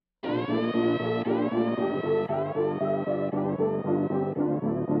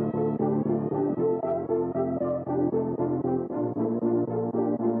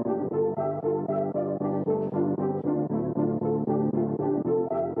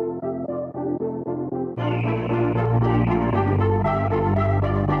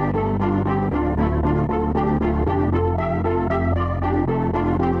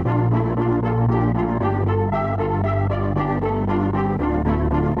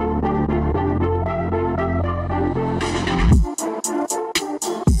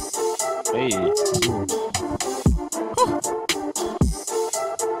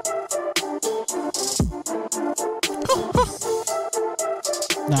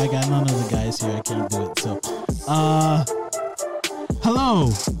I got none of the guys here. I can't do it. So,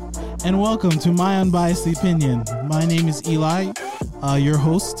 hello and welcome to My Unbiased Opinion. My name is Eli, your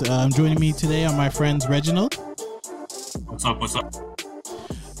host. Joining me today are my friends Reginald. What's up?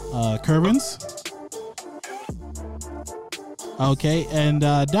 Kerbins. Okay, and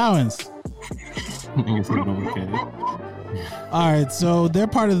Dowens. Okay. All right, so they're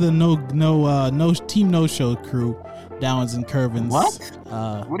part of the no team no show crew, Downs and Kerbins. What?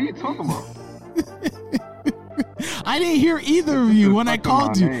 What are you talking about? I didn't hear either of you when I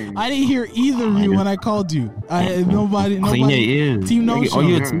called you. I didn't hear either of you when I called you. Nobody. Clean your ears. Team no show. Are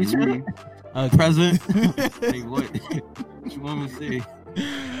you a teacher? Present? Hey, what you want me to say?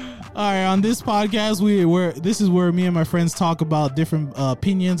 All right, on this podcast, this is where me and my friends talk about different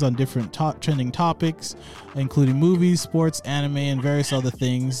opinions on different trending topics, including movies, sports, anime, and various other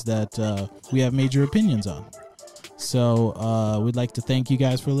things that we have major opinions on. So we'd like to thank you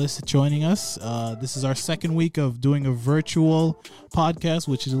guys for joining us. This is our second week of doing a virtual podcast,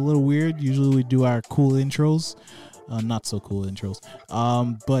 which is a little weird. Usually we do our cool intros, not so cool intros.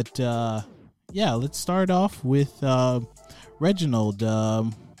 But let's start off with Reginald.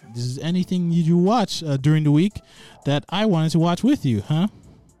 This is anything you watch during the week that I wanted to watch with you, huh?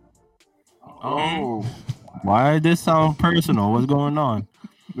 Oh, Why did this sound personal? What's going on?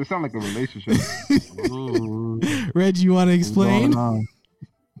 this sounds like a relationship. Reg, you want to What's explain? going on?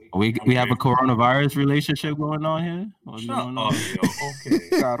 We have a coronavirus relationship going on here? What's going on? Okay.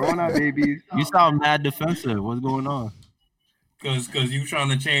 Corona, babies. You sound mad defensive. What's going on? Because you trying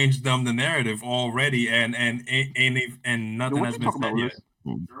to change the narrative already, and nothing What has you been talking said about, yet.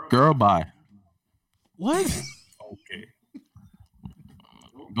 Liz? Girl, bye. What? Okay.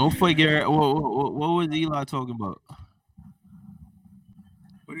 Go figure. What was Eli talking about?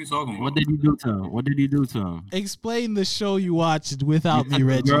 What are you talking about? What did he do to him? Explain the show you watched without You me, took the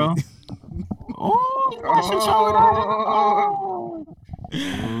Reggie. girl? Oh, you watched the show without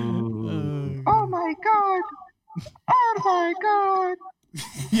him? Oh my god! Oh my god!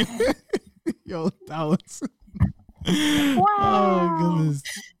 Yo, that was. Oh goodness!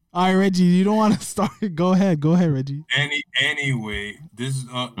 All right, Reggie, you don't want to start. Go ahead, Reggie. Anyway, this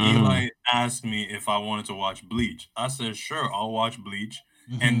Eli asked me if I wanted to watch Bleach. I said sure, I'll watch Bleach.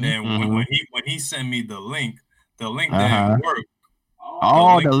 And then when he sent me the link didn't work.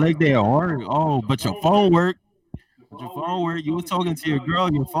 Oh, the link didn't work. Oh, but your phone worked. You were talking to your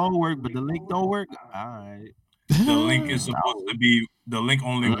girl, your phone worked, but the link don't work. All right. The link is supposed to be. The link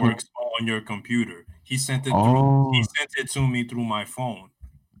only works on your computer. He sent it through. He sent it to me through my phone.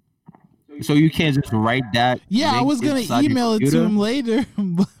 So you can't just write that. Yeah, I was gonna email it to him later,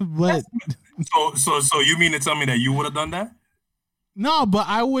 but So you mean to tell me that you would have done that? no, but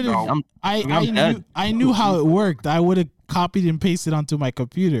I would have. I'm I knew how it worked. I would have copied and pasted onto my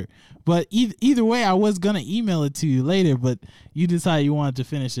computer. But either way, I was gonna email it to you later, but you decided you wanted to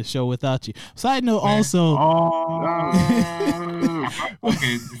finish the show without you. Side note, also.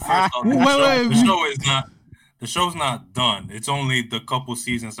 Okay. First off, the show's not done. It's only the couple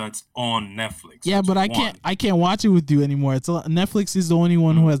seasons that's on Netflix. Yeah, but I can't watch it with you anymore. Netflix is the only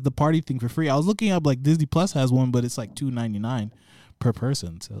one who has the party thing for free. I was looking up like Disney Plus has one, but it's like $2.99 per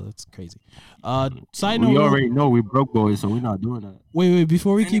person, so that's crazy. Side note, we already know we broke boys, so we're not doing that. Wait,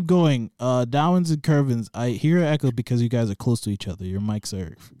 before we keep going, Downs and Kerbins, I hear an echo because you guys are close to each other. Your mics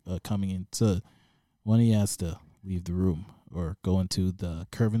are coming in. So one of you has to leave the room or go into the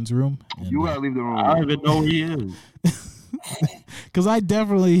Kerbins room. And, You gotta leave the room. I don't even know where he is. because I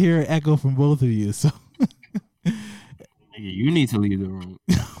definitely hear an echo from both of you. So You need to leave the room.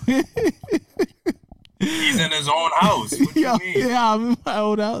 He's in his own house. What do you mean? Yeah, I'm in my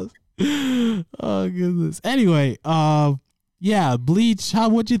own house. Oh goodness. Anyway, Bleach.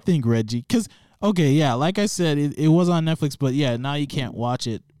 What'd you think, Reggie? Because like I said, it was on Netflix, but yeah, now you can't watch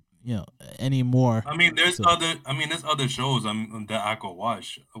it, anymore. I mean, there's other shows that I could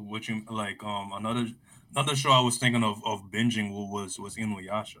watch. Which like another show I was thinking of binging was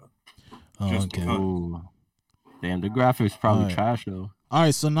Inuyasha. Oh, Just okay. because. Ooh. Damn, the graphics probably Alright. trash though. All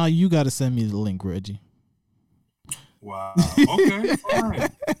right, so now you got to send me the link, Reggie. Wow. Okay. Fine.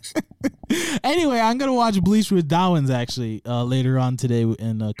 Anyway, I'm gonna watch Bleach with Downs actually later on today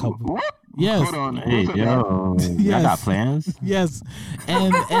in a couple. What? Yes. Hold on. Hey, What's up, yo, Yes. I got plans. Yes,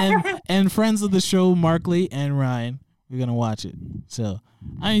 and friends of the show, Markley and Ryan, we're gonna watch it. So,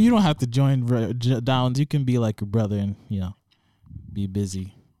 I mean, you don't have to join Downs. You can be like your brother and be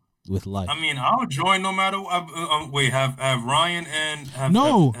busy with life. I mean, I'll join no matter. Wait, have Ryan and have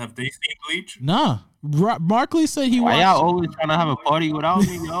they seen Bleach? Nah, Markley said he Why watched. y'all always trying to have a party without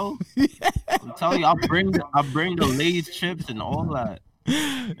me, yo? I'm telling you, I bring the Lay's chips and all that.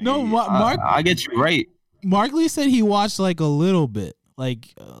 No, Hey, Mark I get you right. Mark Lee said he watched like a little bit,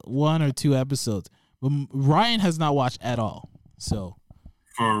 like 1 or 2 episodes, but Ryan has not watched at all. So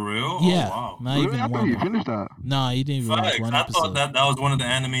For real? yeah, Oh wow. not Really? even I thought you one. finished that. Nah, he didn't even watch Facts. one I thought episode. that was one of the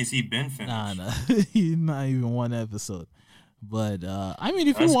animes he'd been finished. Nah, he not even one episode. But I mean,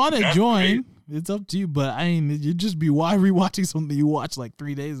 if you That's- want to that's join, great. it's up to you. But I mean, you'd just be rewatching something you watched like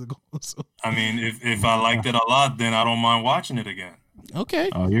 3 days ago. So I mean, if I liked it a lot, then I don't mind watching it again. okay.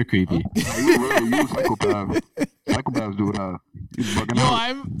 Oh, you're creepy. You a psychopath. Psychopaths do that. You bugging Yo,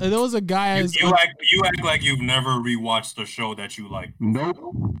 out. there was a guy. You act like you've never rewatched a show that you like. Nope.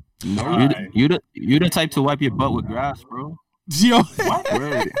 Nope. Alright. You the type to wipe your butt with grass, bro. Yo,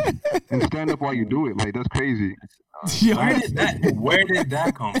 Word. And stand up while you do it. Like, that's crazy. yo, Where did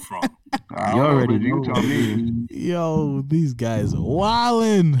that come from? I You don't know, already but you know. can tell me. yo, these guys are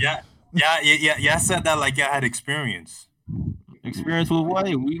wildin'. Yeah. Said that like I had experience. Experience with what?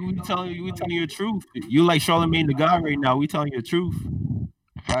 We telling you the truth. You like Charlamagne the God right now. We telling you the truth.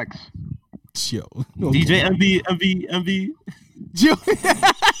 Facts. Yo, DJ MV. Yo.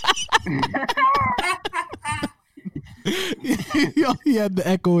 Yo, he had the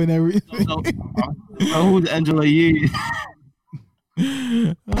echo and everything. So who's Angela Yee?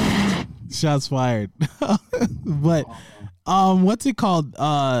 Shots fired. But what's it called?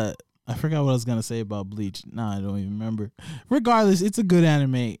 I forgot what I was gonna say about Bleach. Nah, I don't even remember. Regardless, it's a good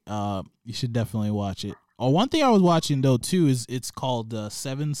anime. You should definitely watch it. Oh, one thing I was watching though too is it's called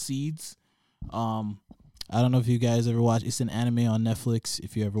Seven Seeds. I don't know if you guys ever watch. It's an anime on Netflix.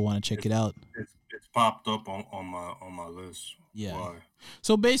 If you ever want to check it out. It's popped up on my list. Yeah. Why?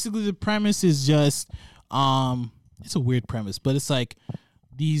 So basically, the premise is just it's a weird premise, but it's like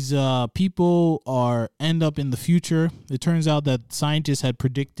these people end up in the future. It turns out that scientists had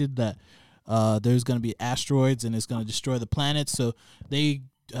predicted that there's going to be asteroids and it's going to destroy the planet. So they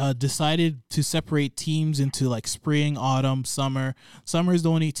decided to separate teams into like spring, autumn, summer. Summer is the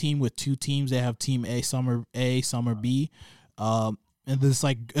only team with 2 teams. They have team summer B. And this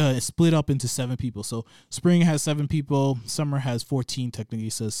like split up into 7 people. So spring has 7 people, summer has 14 technically.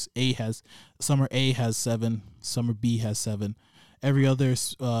 So summer A has 7, summer B has 7. Every other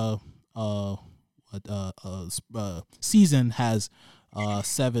season has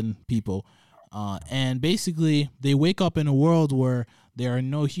 7 people. And basically they wake up in a world where there are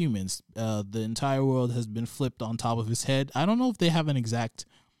no humans. The entire world has been flipped on top of its head. I don't know if they have an exact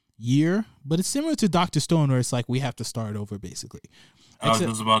year, but it's similar to Dr. Stone where it's like we have to start over basically. I was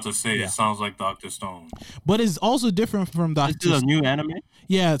just about to say yeah. It sounds like Dr. Stone. But it's also different from Dr. This is a new anime.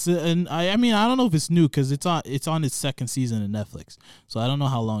 Yeah, and I mean I don't know if it's new because it's on its 2nd season in Netflix, so I don't know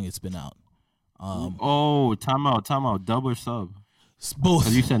how long it's been out. Time out. Dub or sub? Both.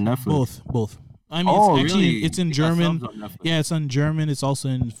 'Cause you said Netflix. Both. I mean, it's really? it's in They got German. subs on Netflix. Yeah, it's in German. It's also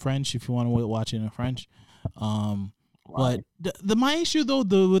in French if you want to watch it in French. But my issue though,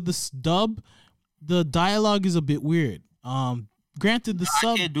 with this dub, the dialogue is a bit weird. Granted, the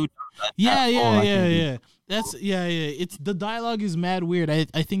sub. I can't do that. Yeah. That's It's the dialogue is mad weird. I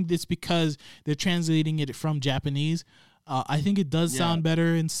think it's because they're translating it from Japanese. I think it does sound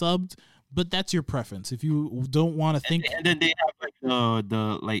better in subbed, but that's your preference. If you don't want to think, And then they have like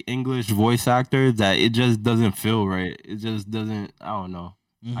the like English voice actor that it just doesn't feel right. It just doesn't. I don't know.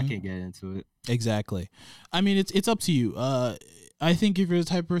 I can't get into it. Exactly. I mean, it's up to you. I think if you're the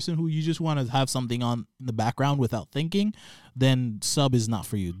type of person who you just want to have something on in the background without thinking, then sub is not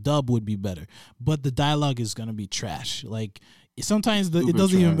for you. Dub would be better, but the dialogue is gonna be trash. Like sometimes it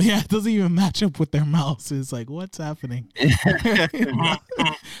doesn't even match up with their mouths. It's like, what's happening? It's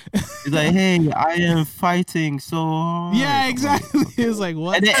like, hey, I am fighting so hard. Yeah, exactly. It's like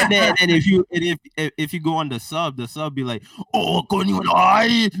what? And then if you go on the sub be like, oh,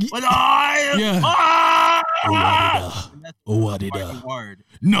 Yeah. What did hard.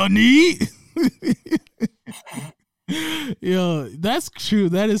 Nani? Yo, that's true.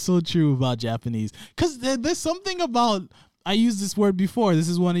 That is so true about Japanese. Because there's something about, I used this word before. This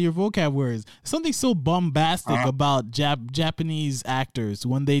is one of your vocab words. Something so bombastic about Japanese actors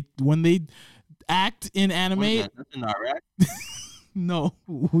when they act in anime. What is that? That's in Iraq? No,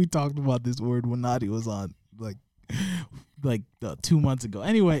 we talked about this word when Nadi was on like 2 months ago.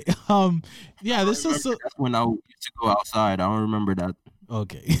 Anyway, yeah, this is so. That's when I used to go outside. I don't remember that.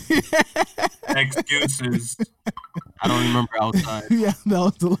 Okay. Excuses. I don't remember outside. Yeah, that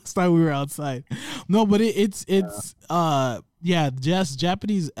was the last time we were outside. No, but it's just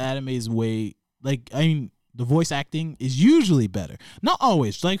Japanese anime is way the voice acting is usually better. Not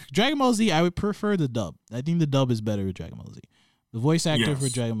always. Like Dragon Ball Z, I would prefer the dub. I think the dub is better with Dragon Ball Z. The voice actor for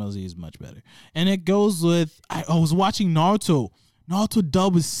Dragon Ball Z is much better. And it goes with I was watching Naruto. Naruto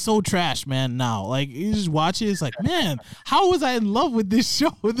dub is so trash, man. Now, like you just watch it, it's like, man, how was I in love with this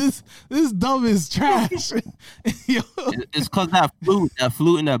show? This dub is trash. Yo. It's because that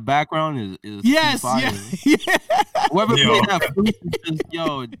flute in the background is Yes, fire. yeah. Whoever played that flute is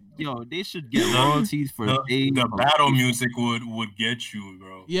just they should get royalties for days. The battle music would get you,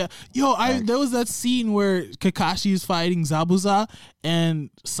 bro. Yeah, there was that scene where Kakashi is fighting Zabuza, and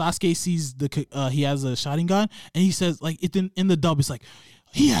Sasuke sees he has a Sharingan, and he says like in the dub, it's like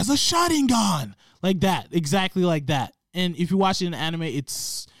he has a Sharingan, like that, exactly like that. And if you watch it in anime,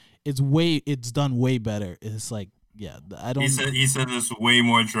 it's done way better. It's like I don't. He said it's way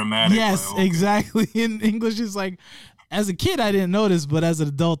more dramatic. Yes, like, okay. Exactly. In English, it's like. As a kid, I didn't notice, but as an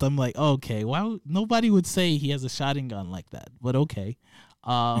adult, I'm like, okay, why nobody would say he has a Sharingan like that? But okay.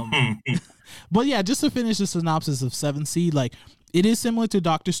 But yeah, just to finish the synopsis of 7th, like it is similar to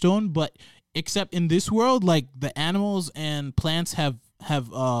Dr. Stone, but except in this world, like the animals and plants have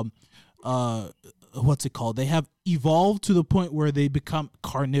what's it called? They have evolved to the point where they become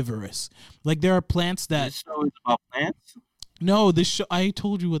carnivorous. Like there are plants that. This show is about plants. No, this show. I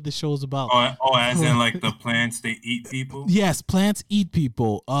told you what this show is about. Oh, as in like the plants they eat people. Yes, plants eat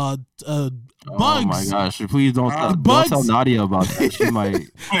people. Bugs. Oh my gosh! Please don't tell Nadia about that. She might.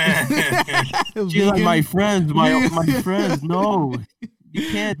 She's like my friends, my friends. No, you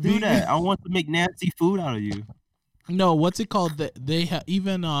can't do that. I want to make nasty food out of you. No, what's it called? They have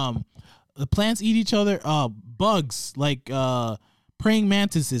even the plants eat each other. Bugs like praying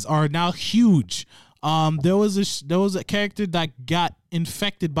mantises are now huge. There was a character that got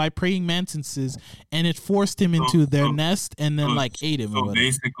infected by praying mantises, and it forced him into their nest, and then ate him.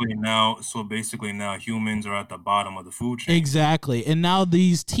 So basically now humans are at the bottom of the food chain. Exactly, and now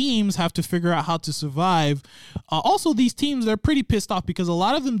these teams have to figure out how to survive. Also, these teams they're pretty pissed off because a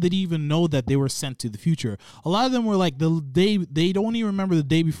lot of them didn't even know that they were sent to the future. A lot of them were like they don't even remember the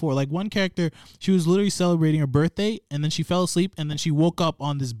day before. Like one character, she was literally celebrating her birthday, and then she fell asleep, and then she woke up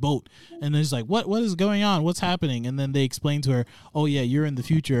on this boat, and then she's like, what is going on? What's happening? And then they explained to her, oh yeah, you're in the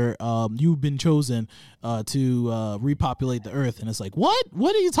future. You've been chosen to repopulate the earth. And it's like, what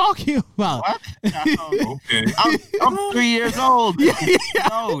are you talking about? What? Okay. I'm 3 years old. Yeah.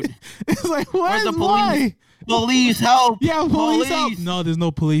 It's like, what? The why? Police help. Yeah, police help. No, there's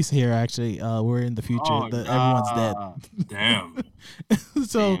no police here actually. We're in the future. Everyone's dead. Damn.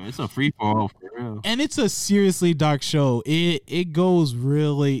 So damn, it's a free for all for real. And it's a seriously dark show. It goes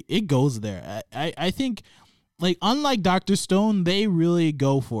there. I think like unlike Dr. Stone, they really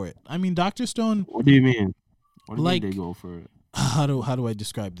go for it. I mean, Dr. Stone. What do you mean? What do you like, mean they go for it? How do I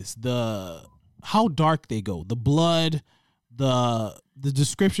describe this? How dark they go. The blood, the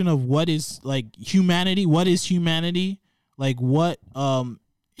description of what is like humanity. What is humanity? Like what?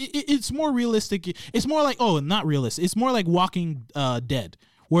 It's more realistic. It's more like not realistic. It's more like Walking Dead,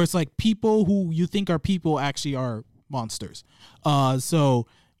 where it's like people who you think are people actually are monsters. So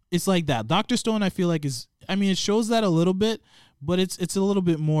it's like that. Dr. Stone, I feel like it shows that a little bit, but it's a little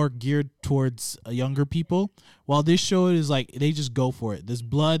bit more geared towards younger people. While this show is like they just go for it. There's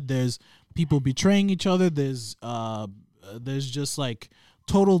blood. There's people betraying each other. There's just like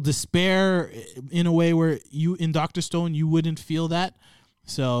total despair in a way where in Dr. Stone you wouldn't feel that.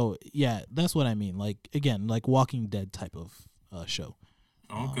 So yeah, that's what I mean. Like again, like Walking Dead type of show.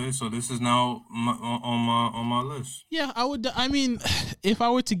 Okay, so this is now on my list. Yeah, I would. I mean, if I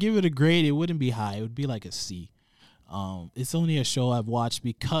were to give it a grade, it wouldn't be high. It would be like a C. It's only a show I've watched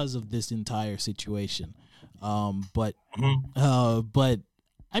because of this entire situation. But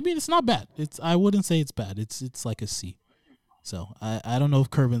I mean, it's not bad. I wouldn't say it's bad. It's like a C. So I don't know if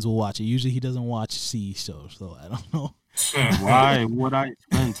Kerbins will watch it. Usually he doesn't watch C shows, so I don't know. Why would I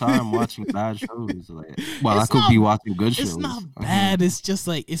spend time watching bad shows? I could be watching good shows. It's not bad. It's just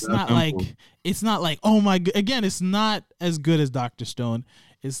like it's not like oh my. Again, it's not as good as Dr. Stone.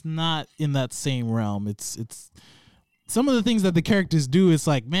 It's not in that same realm. It's some of the things that the characters do. It's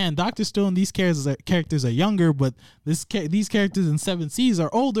like, man, Dr. Stone. These characters are younger, but these characters in 7th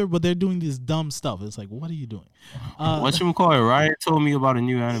are older, but they're doing this dumb stuff. It's like, what are you doing? Whatchamacallit? Ryan told me about a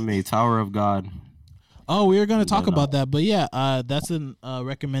new anime, Tower of God. Oh, we were going to talk about that, but yeah, that's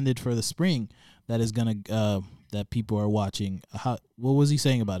recommended for the spring. That is that people are watching. What was he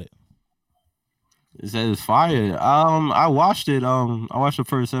saying about it? It says it's fire. I watched it. I watched the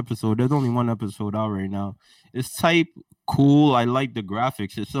first episode. There's only one episode out right now. It's type cool. I like the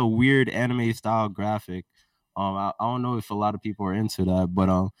graphics. It's a weird anime style graphic. I don't know if a lot of people are into that,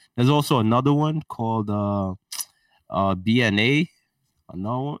 but there's also another one called BNA.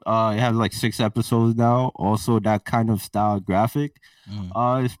 No, it has like 6 episodes now. Also, that kind of style graphic.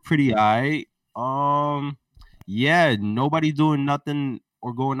 It's pretty aight. Yeah, nobody doing nothing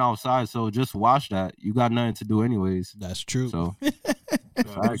or going outside, so just watch that. You got nothing to do anyways. That's true. So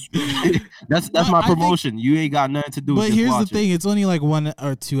That's true. that's But my I think- promotion. You ain't got nothing to do. But just here's the watch it. thing: it's only like 1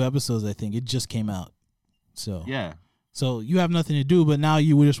 or 2 episodes. I think it just came out. So Yeah. So you have nothing to do, but now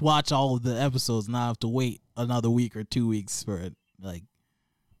you would just watch all of the episodes. Now have to wait another week or 2 weeks for it. Like,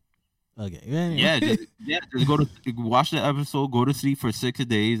 okay, Yeah, just go to watch the episode, go to sleep for 6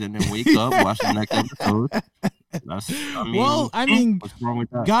 days, and then wake up, watch the next episode. I mean, what's wrong with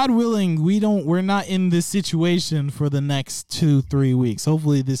that? God willing, we're not in this situation for the next 2-3 weeks.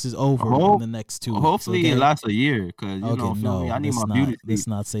 Hopefully, this is over in the next 2 weeks. Hopefully, okay? it lasts a year, because you know, feel me? I need my beauty sleep. Let's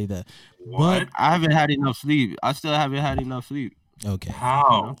not say that. What? But I haven't had enough sleep. I still haven't had enough sleep. okay.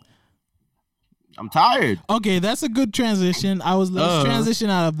 How? I'm tired. Okay, that's a good transition. Let's transition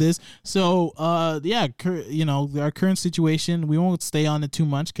out of this. So, our current situation, we won't stay on it too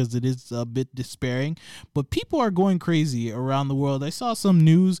much because it is a bit despairing. But people are going crazy around the world. I saw some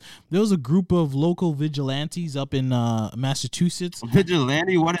news. There was a group of local vigilantes up in Massachusetts.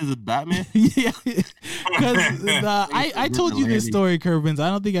 Vigilante? What is it, Batman? Yeah, because I told you this story, Kerbins. I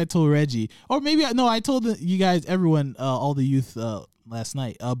don't think I told Reggie, or maybe I told you guys, everyone, all the youth last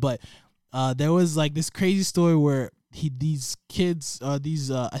night. But there was like this crazy story where these kids, I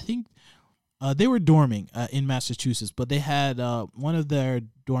think they were dorming in Massachusetts, but they had one of their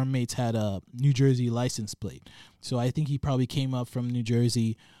dorm mates had a New Jersey license plate. So I think he probably came up from New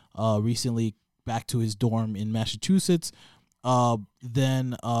Jersey recently back to his dorm in Massachusetts.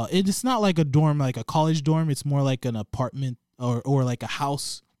 Then it's not like a dorm, like a college dorm. It's more like an apartment or like a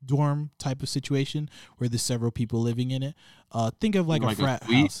house dorm type of situation where there's several people living in it. Think of like a frat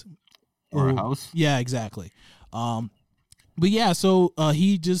house. Or a house? Yeah, exactly. But yeah, so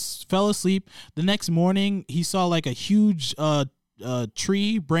he just fell asleep. The next morning, he saw like a huge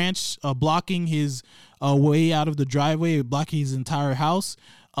tree branch blocking his way out of the driveway, blocking his entire house.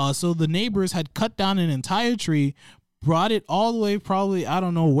 So the neighbors had cut down an entire tree, brought it all the way, probably, I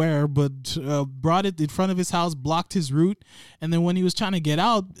don't know where, but brought it in front of his house, blocked his route. And then when he was trying to get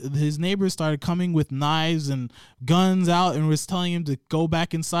out, his neighbors started coming with knives and guns out and was telling him to go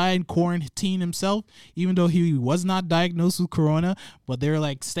back inside and quarantine himself, even though he was not diagnosed with corona. But they were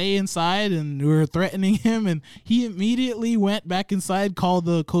like, stay inside, and were threatening him. And he immediately went back inside, called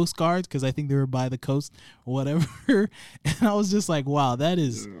the Coast Guard, because I think they were by the coast or whatever. And I was just like, wow, that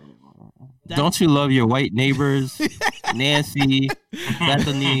is... Don't you love your white neighbors? Nancy,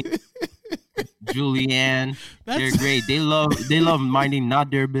 Bethany, Julianne. They're great. They love minding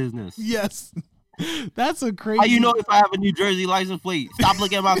not their business. Yes. That's a crazy... How you know if I have a New Jersey license plate? Stop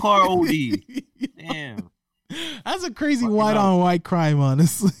looking at my car, OD. Damn. That's a crazy white on white crime,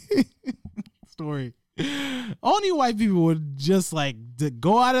 honestly. Story. Only white people would just like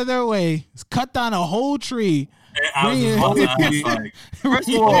go out of their way, cut down a whole tree. First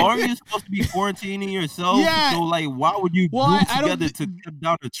of all, aren't you supposed to be quarantining yourself? Yeah. So like, why would you group together to cut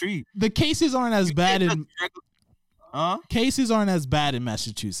down a tree? The cases aren't as bad cases aren't as bad in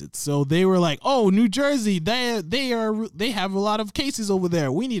Massachusetts. So they were like, "Oh, New Jersey, they have a lot of cases over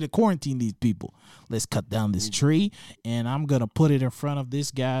there. We need to quarantine these people. Let's cut down this tree, and I'm gonna put it in front of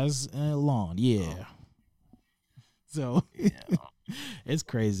this guy's lawn." Yeah. So it's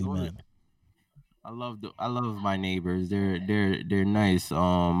crazy, man. I love my neighbors. They're nice.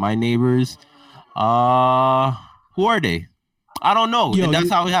 My neighbors, who are they? I don't know. And that's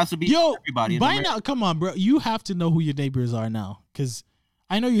how it has to be for everybody. By now, come on, bro. You have to know who your neighbors are now, because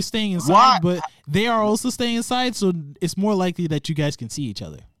I know you're staying inside, What? but they are also staying inside, so it's more likely that you guys can see each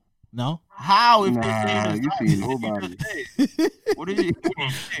other. No? How? If Nah, you see nobody. What are you?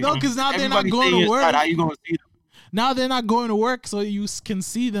 No, because now they're not Everybody going stay to work. inside. How you gonna see them? Now they're not going to work, so you can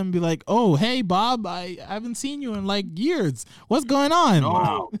see them and be like, "Oh, hey, Bob, I haven't seen you in like years. What's going on?"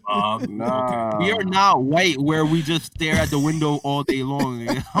 Wow, Bob. Nah. We are not white where we just stare at the window all day long.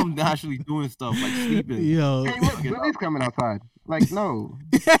 I'm actually doing stuff like sleeping. Yo, Hey, look, Billy's coming outside. Like, no.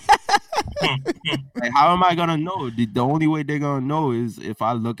 Like, how am I gonna know? The only way they're gonna know is if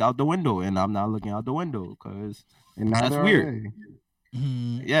I look out the window, and I'm not looking out the window, because And that's neither are weird.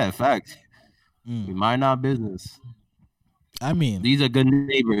 they. Yeah, fact. We mind our business. I mean, These are good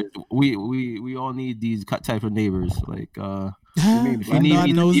neighbors. We all need these type of neighbors. Like, if you need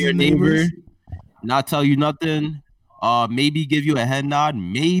me to be your neighbor, not tell you nothing, maybe give you a head nod,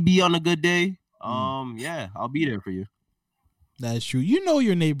 maybe on a good day. Yeah, I'll be there for you. That's true. You know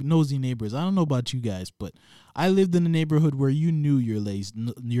your nosy neighbors. I don't know about you guys, but I lived in a neighborhood where you knew your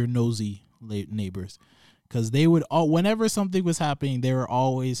nosy neighbors, because they would whenever something was happening, they were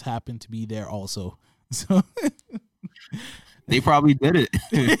always happen to be there also. So they probably did it.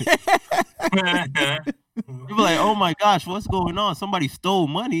 You'll be like, oh my gosh, what's going on? Somebody stole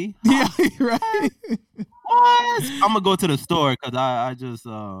money. Yeah, right. What? I'm gonna go to the store because I just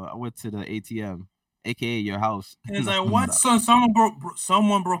I went to the ATM, aka your house. It's like, what? So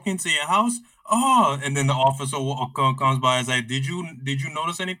someone broke into your house? Oh, and then the officer comes by and is like, did you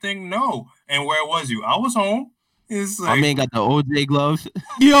notice anything? No. And where was you? I was home. It's like, My man got the OJ gloves.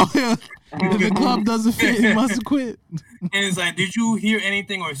 Yo, if the club doesn't fit, he must quit. and it's like, did you hear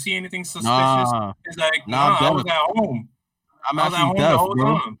anything or see anything suspicious? Nah. It's like, Nah, I was at home. I'm I was at actually home the deaf, whole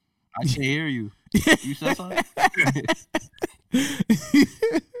bro. time. I can't hear you. You said something?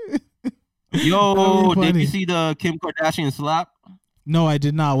 Yo, That'd be did funny. you see the Kim Kardashian slap? No, I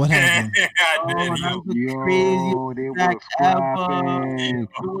did not. What happened? I did, that yo. was the craziest they were snack ever. scrapping. It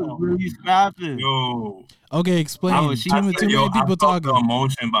was really scrapping. Yo. Okay, explain. I was- Too many Yo, people I felt talking. the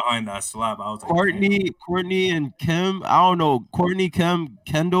emotion behind that slap. I was like, Courtney and Kim, I don't know. Courtney, Kim,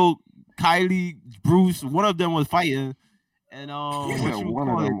 Kendall, Kylie, Bruce, one of them was fighting. And He said one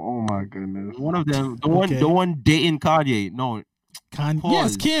of them. Oh my goodness. One of them, Okay. the one dating Kanye. No, Yes,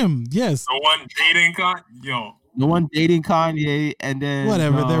 Pause. Kim. Yes. the one dating yo. the one dating Kanye, and then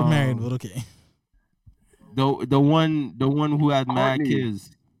Whatever. They're married, but okay. The one who had mad Courtney. kids,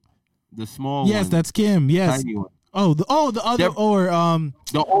 the small Yes, one, that's Kim. Yes. tiny one. Oh, the other They're- or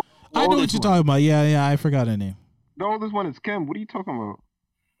The old, I know what you're talking about. Yeah, I forgot her name. The oldest one is Kim. What are you talking about?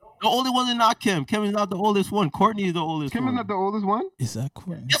 The only one is not Kim. Kim is not the oldest one. Courtney is the oldest Kim one. is not the oldest one? Is that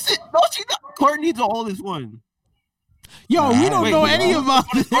Courtney? Yes, no, she's not. Courtney's the oldest one. Yo, we don't Wait, know wait, any what? about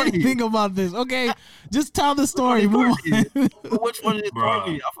What is Courtney? anything about this. Okay, just tell the story. Which one Move is on. Which one is Bruh.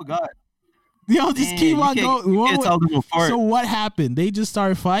 Courtney? I forgot. Yo, just Dang, keep you on can't- going. you can't tell them apart. So what happened? They just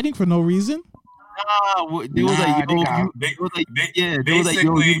started fighting for no reason? They was like, Nah, yo, they got- you, they was like, Ba- yeah, they was like,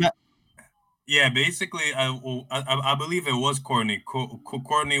 yo, basically- you ma- Yeah, basically, I believe it was Courtney.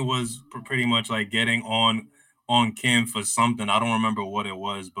 Courtney was pretty much like getting on Kim for something. I don't remember what it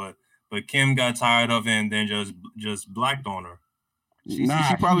was, but Kim got tired of it and then just blacked on her. She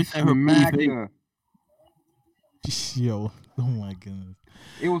probably he said her smacked pretty her. Yo, oh my goodness.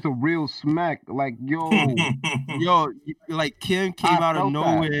 It was a real smack. Like, yo, Yo, like Kim came I out of felt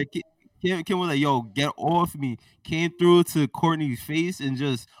nowhere. Kim was like, yo, get off me. Came through to Courtney's face and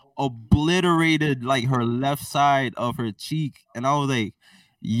just obliterated like her left side of her cheek. And I was like,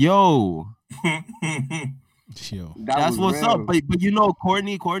 yo, Yo. that's was what's real. up. But you know,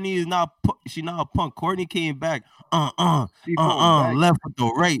 Courtney is not she not a punk. Courtney came back. She pulled back. Left with the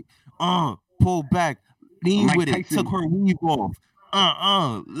right. Pull back. Lean Mike with it. Tyson. Took her weave off.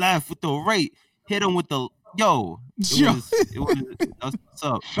 Left with the right. Hit him with the yo. Yo. It was that's what's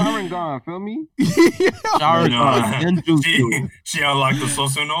up. Sharingan, feel me? Shower Nah. Genjutsu. she unlocked the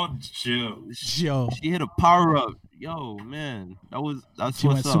Susanoo. Chill. Yo. She hit a power up. Yo, man. That's She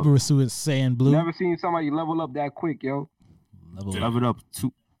went what's up. Super Saiyan Blue. Never seen somebody level up that quick, yo. Level Yeah. up. Leveled up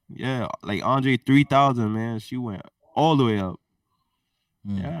to like Andre 3000, man. She went all the way up.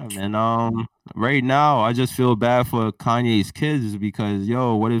 Mm. Yeah, man. Right now I just feel bad for Kanye's kids because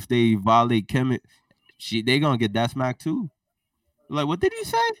what if they violate Kim? They gonna get that smack too. Like, what did he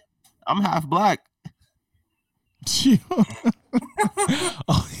say? I'm half black. Yo.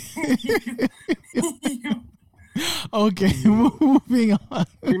 Oh. Okay, moving on.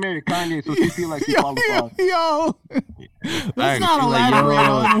 She married Kanye, so she feel like she Yo, qualifies. let's Like, not she like, elaborate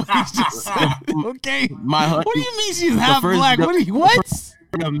yo. on what he just said. Okay. My What do you mean she's half first- black? the- What?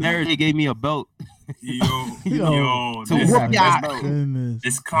 the marriage they gave me a belt. Yo, So this, whoop ya. Goodness.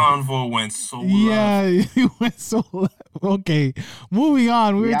 this convo went so left. Yeah, you went so left. Okay, moving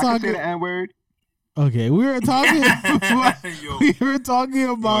on. We were Yeah, I can say talking. the N-word. Okay, we were talking. Yo, we were talking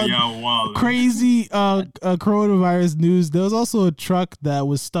about y'all wild. crazy coronavirus news. There was also a truck that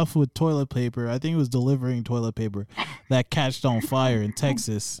was stuffed with toilet paper. I think it was delivering toilet paper that catched on fire in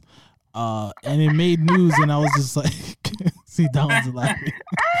Texas. And it made news, and I was just like, see, that was laughing.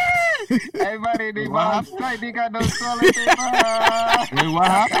 Everybody, they What on site, they got no toilet paper. Wait, what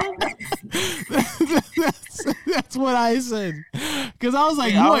happened? that's what I said. Because I was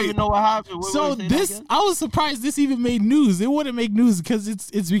like, Wait, I don't wait. even know what happened. Wait, So say that this, again? I was surprised this even made news. It wouldn't make news because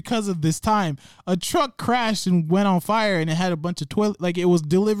it's because of this time. A truck crashed and went on fire, and it had a bunch of toilet, like it was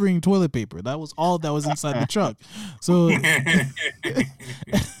delivering toilet paper. That was all that was inside the truck. So,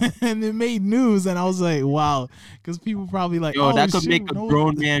 and it made news, and I was like, wow, because people probably like, Yo, oh, that could shit, make a no-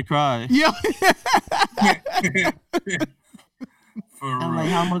 grown man cry. Yeah, For I'm real. like,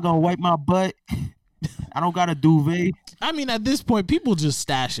 how am I gonna wipe my butt? I don't got a duvet. I mean, at this point, people just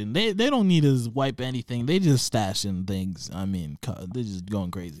stashing. They don't need to wipe anything. They just stashing things. I mean, they're just going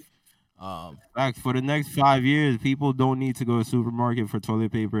crazy. Facts. For the next 5 years, people don't need to go to the supermarket for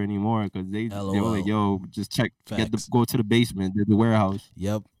toilet paper anymore because they were like, yo, just check, go to the basement, the warehouse.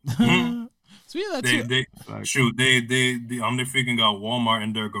 Yep. Mhm. Speaking of that too, They they freaking got Walmart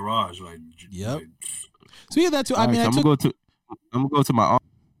in their garage. Like, Yep. like, speaking of that too, I mean, I'm gonna go to my aunt.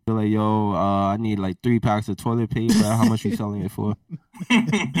 Be like, yo, I need like 3 packs of toilet paper. How much you selling it for?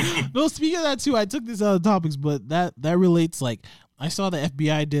 No, speaking of that too, I took this out of topics, but that relates. Like, I saw the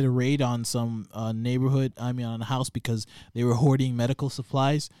FBI did a raid on some neighborhood. I mean, on a house because they were hoarding medical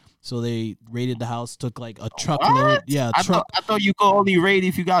supplies. So they raided the house, took like a truckload. What? Yeah, I thought you could only raid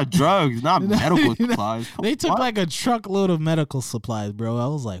if you got drugs, not medical supplies. They took like a truckload of medical supplies, bro. I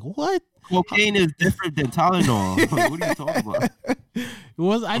was like, what? Cocaine is different than Tylenol. What are you talking about?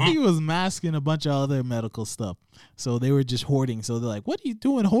 I think it was masks and a bunch of other medical stuff. So they were just hoarding. So they're like, what are you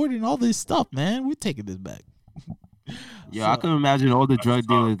doing hoarding all this stuff, man? We're taking this back. I can imagine all the drug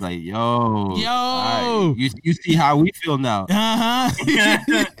dealers like, yo, yo, you see how we feel now. And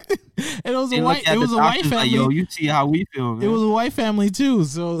it was a white family. Like, yo, you see how we feel, man. It was a white family too.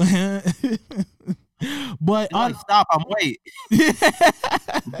 So, but like, stop, I'm white.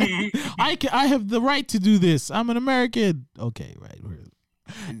 I have the right to do this. I'm an American. Okay, right.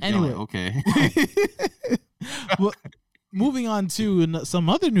 Anyway, okay. Well, moving on to some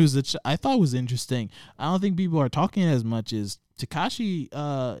other news that I thought was interesting. I don't think people are talking as much as Tekashi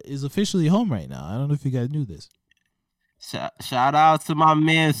is officially home right now. I don't know if you guys knew this. Shout out to my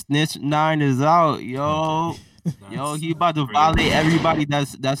man Snitch 9 is out, yo. Yo, he about to violate everybody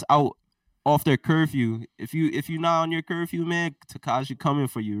that's out off their curfew. If you're not on your curfew, man, Tekashi coming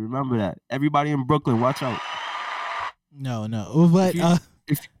for you. Remember that. Everybody in Brooklyn, watch out. No, but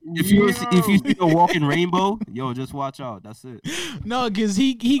if you see a walking rainbow, yo, just watch out. That's it. No, because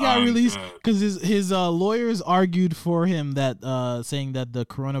he got released because his lawyers argued for him that saying that the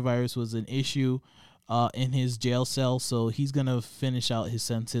coronavirus was an issue in his jail cell, so he's gonna finish out his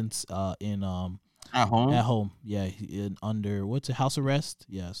sentence in at home. Yeah, under what's it, house arrest?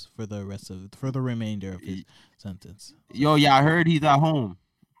 Yes, for the remainder of his sentence. Yo, yeah, I heard he's at home.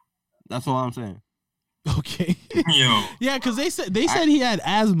 That's all I'm saying. Okay. Yo. Yeah, because they said he had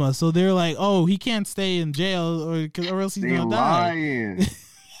asthma, so they're like, oh, he can't stay in jail or else he's gonna die.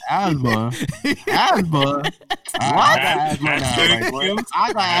 Asthma. What? I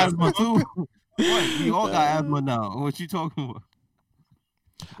got asthma too. What? We all got asthma now. What you talking about?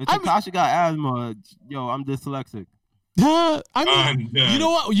 If Tekashi got asthma, yo, I'm dyslexic. I mean, you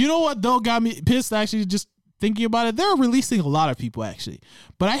know what though got me pissed actually just thinking about it. They're releasing a lot of people actually,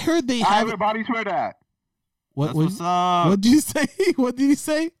 but I heard they have. Everybody swear that. What's up? What did you say? What did he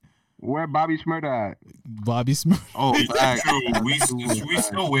say? Where Bobby Shmurda at? Bobby Shmurda. Oh, we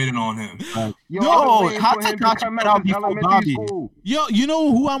still waiting on him. Yo, how Tekashi come out before Bobby? Yo, you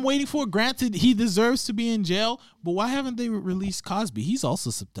know who I'm waiting for? Granted, he deserves to be in jail, but why haven't they released Cosby? He's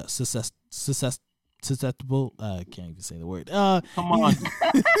also susceptible. I can't even say the word. Come on,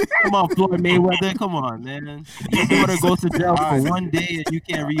 Floyd Mayweather. Come on, man. Mayweather goes to jail for 1 day and you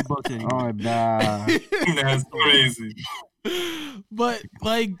can't read books anymore. Oh, nah. That's crazy. But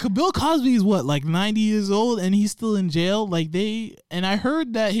like Bill Cosby is what, like 90 years old and he's still in jail. Like and I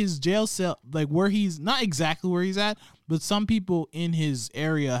heard that his jail cell, like where he's not exactly where he's at, but some people in his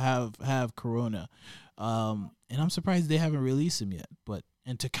area have corona. And I'm surprised they haven't released him yet.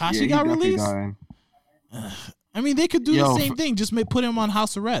 And Tekashi got released. I mean, they could do the same thing, just put him on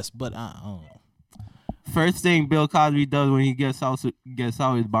house arrest. But I don't know. First thing Bill Cosby does when he gets out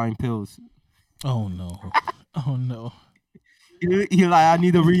is buying pills. Oh no! Oh no! He like, I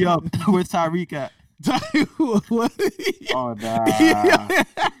need to re-up. Where's Tyreek at? What? Oh, nah.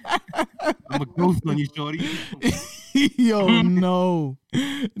 I'm a ghost on you, shorty. Yo, no.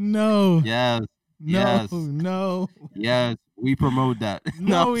 Yes. No. Yes, we promote that.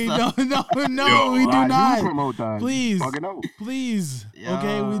 No, we don't. No, Yo, we do not. Promote that. Please. Please. Yeah.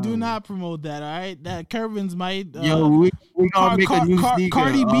 Okay, we do not promote that. All right, that Kevin's might. Yo, we gonna make a new sneaker.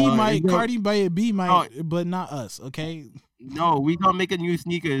 Cardi B might, but not us. Okay. No, we gonna make a new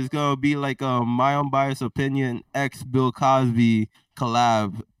sneaker. It's gonna be like my unbiased opinion X Bill Cosby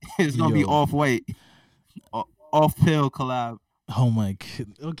collab. It's gonna be off-white, off-pill collab. Oh my god.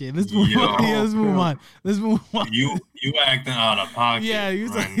 Okay, let's move on. Yeah, let's move on. You acting out of pocket. Yeah, you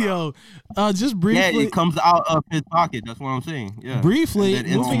right yo. Just briefly. Yeah, it comes out of his pocket. That's what I'm saying. Yeah. Briefly,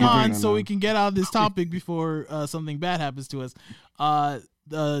 moving on, so we can get out of this topic before something bad happens to us.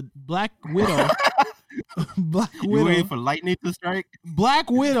 The Black Widow. You waiting for lightning to strike? Black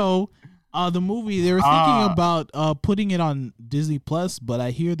Widow, the movie. They were thinking about putting it on Disney Plus, but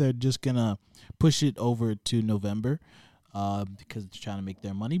I hear they're just gonna push it over to November. because they're trying to make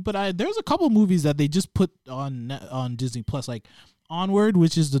their money. But there's a couple movies that they just put on Disney Plus, like Onward,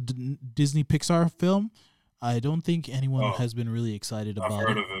 which is the Disney Pixar film. I don't think anyone has been really excited about I've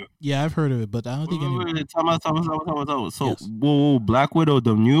heard of it. Yeah, I've heard of it, but I don't think anyone. Time out. So, Yes. whoa, Black Widow,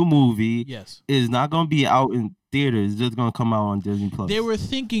 the new movie, Yes, is not gonna be out in theaters. It's just gonna come out on Disney Plus. they were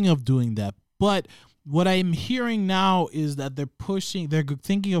thinking of doing that, but what I'm hearing now is that they're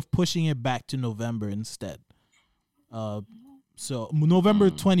thinking of pushing it back to November instead. So November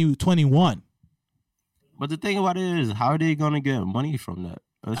 2021. But the thing about it is, how are they gonna get money from that?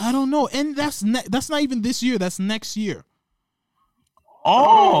 I don't know, and that's not even this year. That's next year.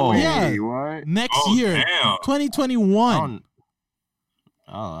 Oh, yeah. Wait, what? Next Oh, year, damn. 2021.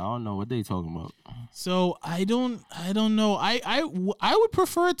 I don't know what they talking about. So I don't know. I would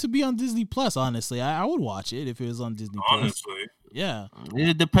prefer it to be on Disney Plus. Honestly, I would watch it if it was on Disney Plus. Honestly, Yeah.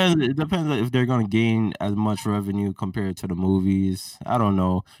 It depends. It depends if they're gonna gain as much revenue compared to the movies. I don't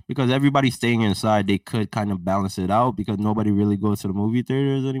know, because everybody's staying inside. They could kind of balance it out because nobody really goes to the movie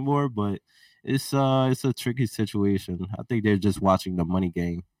theaters anymore. But it's a tricky situation. I think they're just watching the money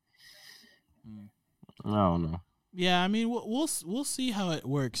game. I don't know. Yeah, I mean we'll see how it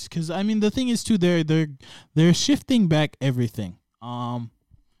works, because I mean the thing is too, they're shifting back everything.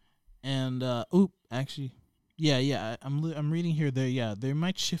 Actually, yeah, I'm reading here. They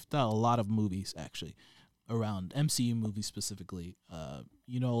might shift out a lot of movies actually around MCU movies specifically.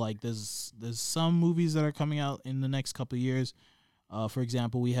 Like there's some movies that are coming out in the next couple of years. For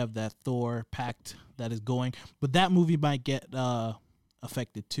example, we have that Thor Pact that is going, but that movie might get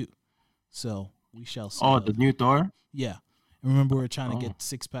affected too. So we shall see. Oh, the new Thor. Yeah. Remember, we were trying to get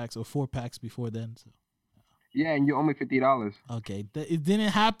 6-packs or 4-packs before then. So. Yeah, and you owe me $50. Okay. It didn't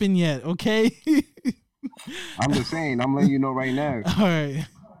happen yet, okay? I'm just saying. I'm letting you know right now. All right.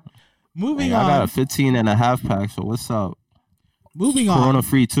 Moving I got on. a 15 and a half pack. So what's up? Moving Corona on.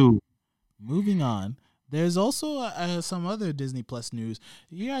 free too. Moving on. There's also some other Disney Plus news.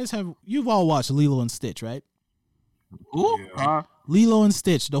 You've all watched Lilo and Stitch, right? Ooh. yeah. Huh? Lilo and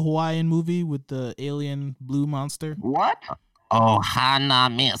Stitch, the Hawaiian movie with the alien blue monster. What? Oh, Hana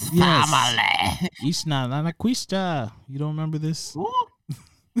Miss Yes. Family. Ishna Nanaquista. You don't remember this? Ooh.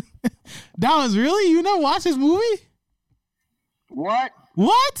 That was really? You never watched this movie? What?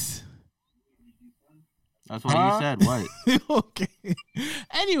 What? That's what he said. What? Okay.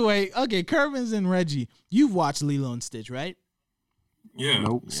 Anyway, okay, Kervins and Reggie, you've watched Lilo and Stitch, right? Yeah.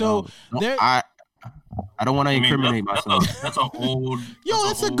 Nope. So there, I don't want to I mean, incriminate myself. that's a old.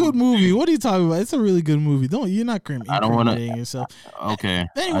 it's a old good movie. thing. What are you talking about? It's a really good movie. You're not I don't wanna- incriminating yourself. Okay.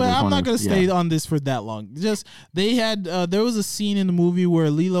 Anyway, I'm not gonna stay on this for that long. Just they had there was a scene in the movie where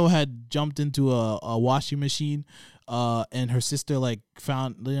Lilo had jumped into a washing machine, and her sister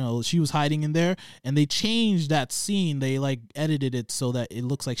found she was hiding in there, and they changed that scene. They edited it so that it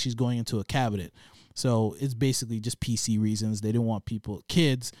looks like she's going into a cabinet. So it's basically just PC reasons. They didn't want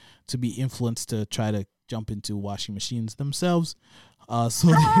kids to be influenced to try to jump into washing machines themselves. So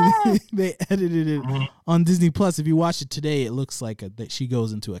they edited it on Disney Plus. If you watch it today, it looks like that she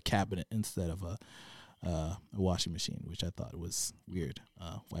goes into a cabinet instead of a washing machine, which I thought was weird.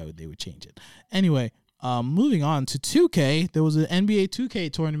 Why would they change it? Anyway, moving on to 2K. There was an NBA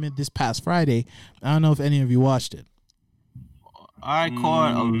 2K tournament this past Friday. I don't know if any of you watched it. I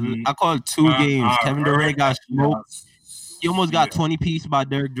called two games. Kevin Durant got smoked. He almost got 20 piece by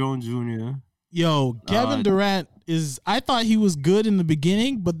Derrick Jones Jr. Yo, Kevin Durant I thought he was good in the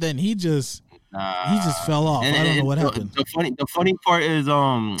beginning, but then he just fell off. I don't know what happened. The funny part is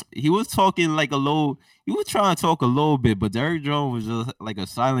he was talking he was trying to talk a little bit, but Derrick Jones was just like a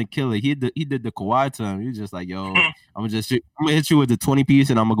silent killer. He did the Kawhi to him. He was just like, yo, I'm gonna hit you with the 20 piece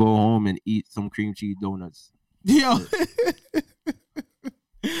and I'm gonna go home and eat some cream cheese donuts. Yo.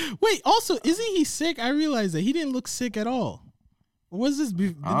 Wait, also, isn't he sick? I realized that he didn't look sick at all. Or was this?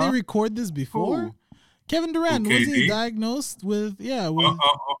 Did they record this before? Who? Kevin Durant, was he diagnosed with?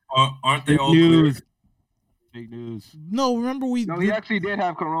 Aren't they Fake all news. Fake news. No, remember No, he actually did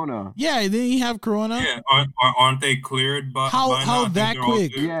have corona. Yeah, didn't he have corona? cleared? Yeah, aren't they cleared by How by now? I think that they're all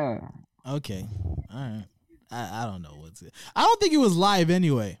quick? cleared. Yeah. Okay, all right. I don't know what's it. I don't think it was live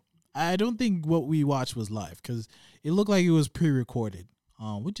anyway. I don't think what we watched was live because it looked like it was pre-recorded,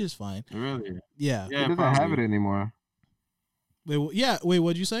 which is fine. Really? Yeah. He doesn't have it anymore. Wait,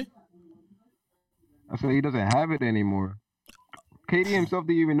 what'd you say? I said he doesn't have it anymore. KD himself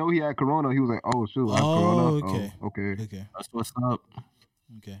didn't even know he had corona. He was like, "Oh shoot, I have corona." Okay. Oh, okay. Okay. That's what's up.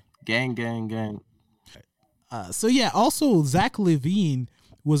 Okay. Gang. So yeah, also Zach LaVine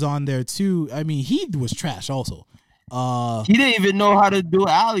was on there too. I mean, he was trash also. He didn't even know how to do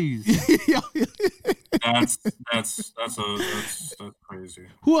alleys. That's crazy.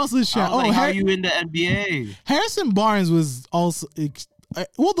 Who else is trash? Like, how are you in the NBA? Harrison Barnes was also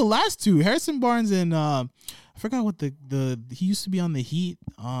well, the last two, Harrison Barnes and I forgot what the he used to be on the Heat.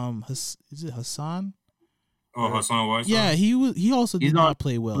 Is it Hassan? Oh, Hassan Whiteside. Yeah, he also did not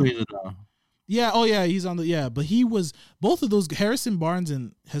play well. Yeah, oh yeah, he's on but he was both of those, Harrison Barnes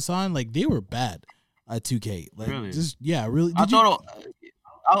and Hassan, like they were bad at 2K. Like really? Really.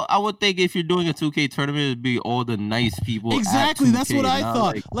 I would think if you're doing a 2K tournament, it'd be all the nice people. Exactly, at 2K, that's what I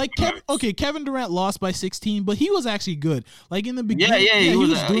thought. Kevin Durant lost by 16, but he was actually good. Like in the beginning, he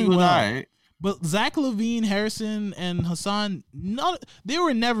was doing well. Right. But Zach LaVine, Harrison, and Hassan, they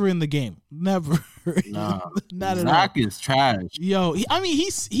were never in the game. Never. Nah, not at all. Zach is trash. Yo,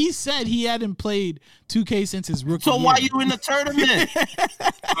 he said he hadn't played 2K since his rookie year. So why you in the tournament?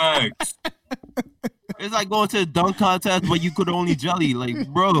 It's like going to a dunk contest, but you could only jelly. Like,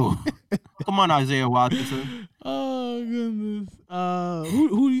 bro, come on, Isaiah Washington. Oh goodness.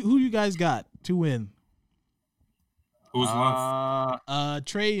 Who you guys got to win? Who's left?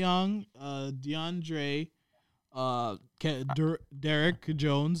 Trae Young, DeAndre, Derek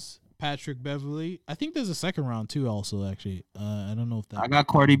Jones, Patrick Beverly. I think there's a second round too. Also, actually, I don't know if that. I got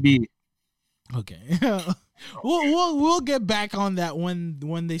Cardi B. Okay, we'll get back on that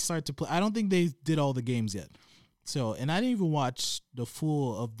when they start to play. I don't think they did all the games yet. So, and I didn't even watch the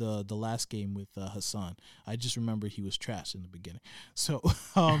full of the last game with Hassan. I just remember he was trash in the beginning. So,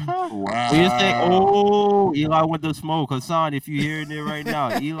 wow. You say, Eli with the smoke. Hassan, if you're hearing it right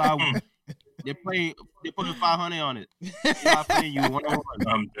now, Eli, they're putting 500 on it. Eli playing you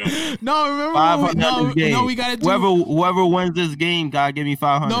 1-on-1. No, remember we got to do. Whoever wins this game, gotta give me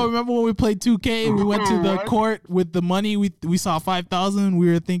 500. No, remember when we played 2K? We went to the court with the money. We saw 5,000.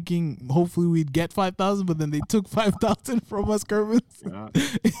 We were thinking hopefully we'd get 5,000, but then they took 5,000 from us, Kervin.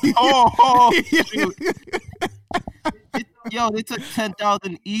 Yo, they took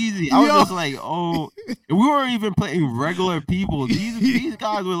 10,000 easy. I was just like, we weren't even playing regular people. These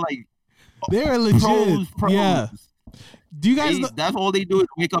guys were like, they're legit. Pros. Yeah. Do you guys? That's all they do is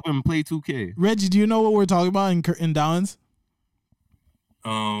wake up and play 2K. Reggie, do you know what we're talking about in Downs? You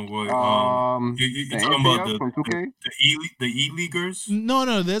talking about the E-Leaguers?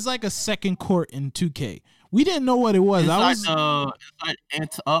 No. There's like a second court in 2K. We didn't know what it was. It's like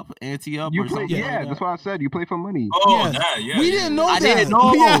Ante Up or something. Yeah, that's why I said you play for money. Oh, yeah. We didn't know that. Didn't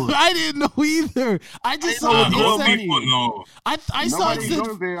know. Yeah, I didn't know either. I just saw it. People know. I saw it said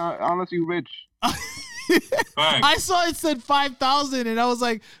unless you rich. I saw it said 5,000, and I was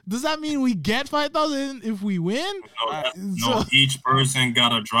like, "Does that mean we get 5,000 if we win?" No, each person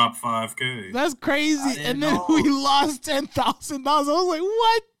got to drop 5K. That's crazy. And then we lost $10,000. I was like,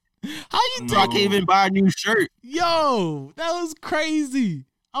 "What? How you I can't even buy a new shirt." Yo, that was crazy.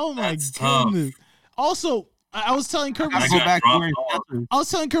 Oh my goodness. Also, I was telling Kermit. I was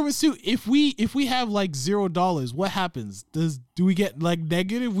telling Kermit too. If we have like $0, what happens? Do we get like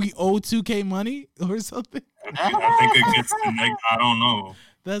negative? We owe 2K money or something? I think it gets I don't know.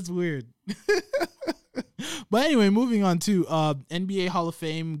 That's weird. But anyway, moving on to NBA Hall of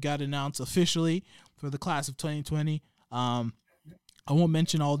Fame got announced officially for the class of 2020. I won't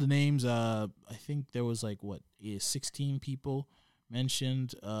mention all the names. I think there was 16 people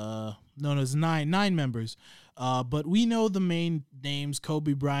mentioned. No, there's nine members. But we know the main names: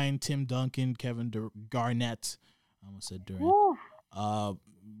 Kobe Bryant, Tim Duncan, Kevin Garnett. I almost said Durant.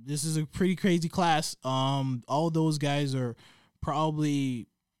 This is a pretty crazy class. All those guys are probably,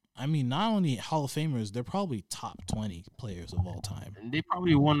 not only Hall of Famers, they're probably top 20 players of all time. And they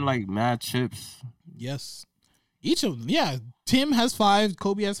probably won mad chips. Yes. Each of them, yeah. Tim has 5,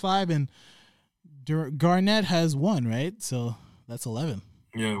 Kobe has 5, and Garnett has 1, right? So that's 11.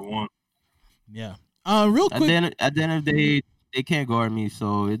 Yeah, 1. Yeah. Real quick. At the end of the day, they can't guard me,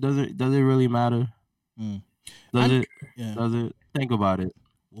 so it doesn't really matter. Does it? Yeah. Does it? Think about it.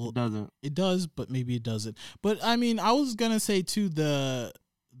 Well, it doesn't. It does, but maybe it doesn't. But I was gonna say too,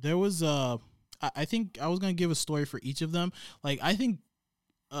 there was I think I was gonna give a story for each of them. I think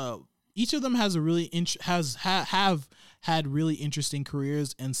each of them has a really have had really interesting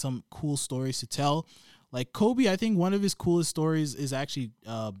careers and some cool stories to tell. Like Kobe, I think one of his coolest stories is actually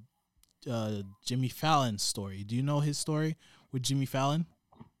Jimmy Fallon's story. Do you know his story with Jimmy Fallon?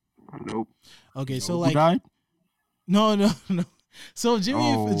 Nope. Okay, so Who died? No. So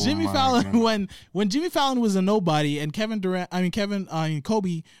Jimmy Fallon, when Jimmy Fallon was a nobody and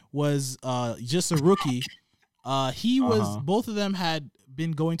Kobe was just a rookie, he was both of them had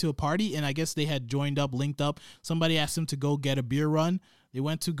been going to a party, and I guess they had linked up. Somebody asked him to go get a beer run. They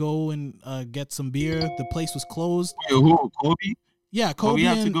went to go and get some beer. The place was closed. Wait, who? Kobe? Yeah, Kobe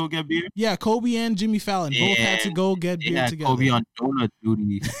had to and go get beer. yeah, Kobe and Jimmy Fallon both had to go get beer Yeah, together. Kobe on donut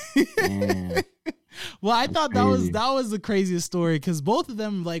duty. Man. Well, I thought that crazy. was the craziest story because both of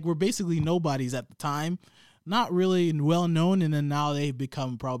them like were basically nobodies at the time, not really well known, and then now they've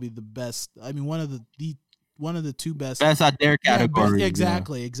become probably the best. I mean, one of the two best. Best at their Yeah, category.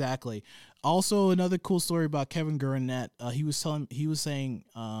 exactly. Also, another cool story about Kevin Garnett. He was saying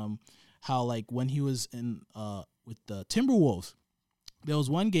how like when he was in with the Timberwolves, there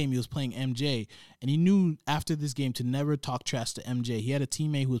was one game he was playing MJ, and he knew after this game to never talk trash to MJ. He had a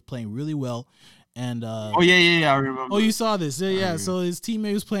teammate who was playing really well, and Oh yeah, I remember. oh, you saw this, yeah. So his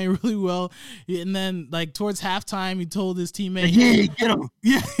teammate was playing really well, and then like towards halftime, he told his teammate, Yeah, get him.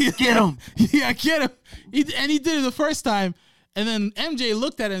 yeah, Get him. yeah, get him. And he did it the first time, and then MJ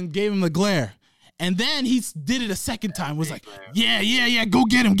looked at him and gave him the glare. And then he did it a second time. Was like, yeah, go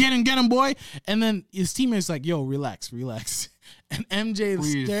get him, boy. And then his teammate's like, yo, relax. And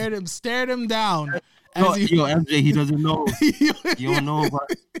MJ stared him down. Yo, MJ, he doesn't know. He don't know.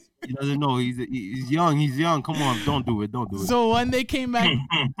 He doesn't know. He's young. Come on, don't do it. So when they came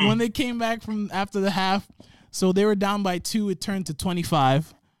back from after the half, so they were down by 2. It turned to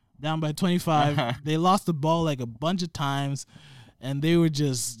 25. Down by 25. They lost the ball like a bunch of times, and they were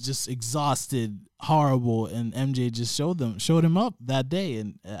just exhausted, horrible. And MJ just showed him up that day.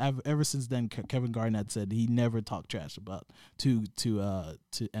 And ever since then, Kevin Garnett said he never talked trash about to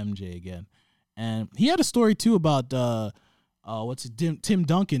MJ again. And he had a story too about Tim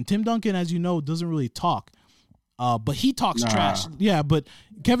Duncan. Tim Duncan, as you know, doesn't really talk. But he talks trash. Yeah, but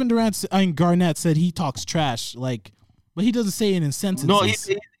Kevin Garnett said he talks trash, like, but he doesn't say it in sentences. No, he's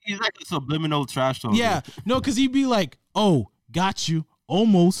like a subliminal trash talker. Yeah, no, because he'd be like, "Oh, got you,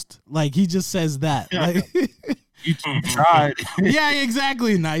 almost." Like he just says that. Like, You tried. yeah,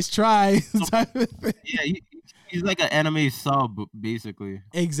 exactly. Nice try. Yeah, he's like an anime sub, basically.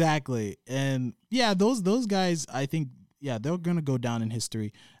 Exactly, and yeah, those guys, I think, yeah, they're gonna go down in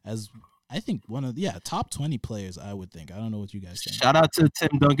history as, I think, one of top 20 players. I would think. I don't know what you guys think. Shout out to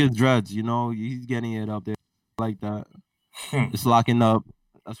Tim Duncan's dreads. You know, he's getting it up there like that. It's locking up.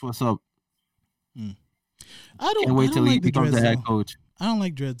 That's what's up. I don't. Can't wait I till don't he like the becomes dreads, the head though. coach. I don't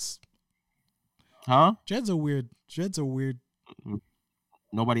like dreads. Huh? Dreads are weird.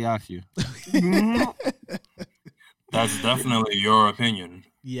 Nobody asked you. That's definitely your opinion.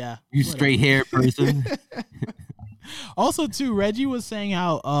 Yeah. You whatever. straight hair person. Also, too, Reggie was saying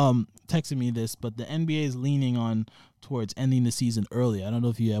how texting me this, but the NBA is leaning on towards ending the season early. I don't know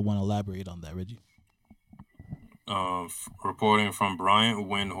if you want to elaborate on that, Reggie. Reporting from Bryant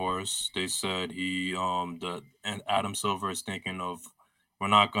Windhorst, they said and Adam Silver is thinking of, we're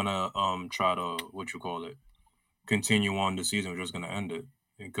not gonna try to continue on the season. We're just gonna end it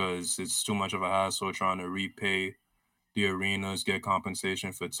because it's too much of a hassle trying to repay the arenas, get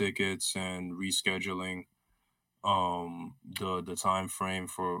compensation for tickets, and rescheduling the time frame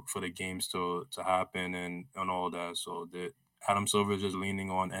for the games to happen and all that. So that Adam Silver is just leaning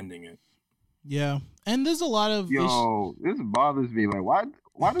on ending it. Yeah, and there's a lot of This bothers me. Like,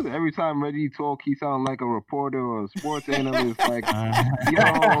 why does every time Reggie talk, he sound like a reporter or a sports analyst? Like,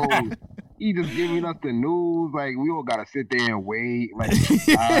 he just giving us the news. Like, we all gotta sit there and wait. Like,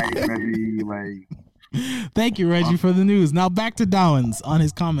 all right, Reggie. Like, thank you, Reggie, for the news. Now back to Dowens on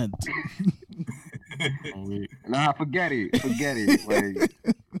his comment. nah, forget it. Like,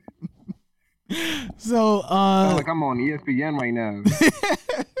 so, sound like I'm on ESPN right now.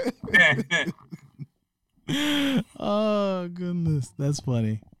 Oh goodness, that's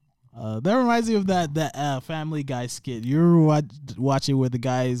funny. That reminds me of that Family Guy skit. You ever watch it where the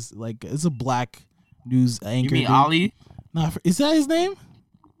guy's like, it's a black news anchor. You mean dude. Ali? Nah, is that his name?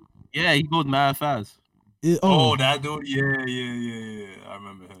 Yeah, he goes mad fast. That dude. Yeah. I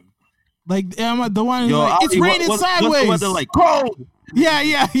remember him. Like, am I the one who's Yo, like, Ali, it's raining sideways. What's the weather like? Cold. Yeah.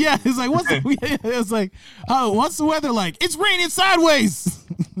 It's like, it's like, oh, what's the weather like? It's raining sideways.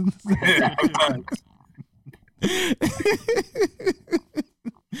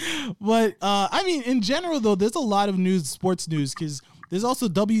 But I mean, in general, though, there's a lot of sports news, because there's also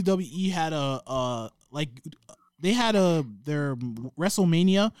WWE had their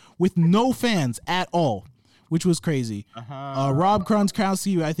WrestleMania with no fans at all, which was crazy. Rob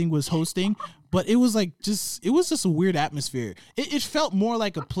Gronkowski, I think, was hosting, but it was just a weird atmosphere. It felt more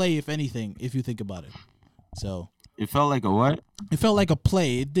like a play, if anything, if you think about it. So it felt like a what? It felt like a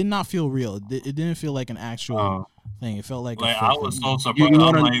play. It did not feel real. It didn't feel like an actual thing. It felt like I was so surprised. You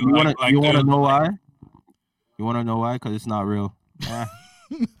want to know why? You want to know why? Because it's not real.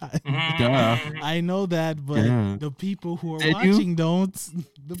 Duh. I know that, but Yeah. the people who are Did you? watching don't.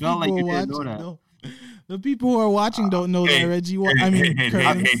 The people Felt like who are you didn't know watching that. don't. The people who are watching don't know Hey, that, Reggie. Hey, I mean, hey,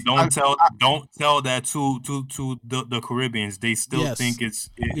 Curtains. don't tell that to the Caribbeans. They still Yes. think it's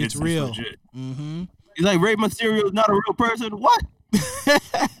real. legit. Mm-hmm. He's like, Rey Mysterio is not a real person. What?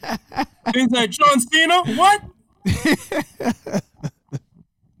 Things like John Cena. What?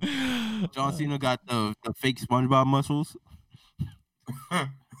 John Cena got the fake SpongeBob muscles.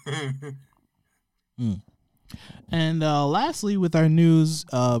 And lastly, with our news,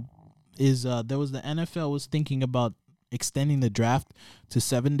 is there was the NFL was thinking about extending the draft to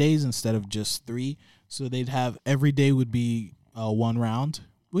 7 days instead of just 3, so they'd have every day would be one round,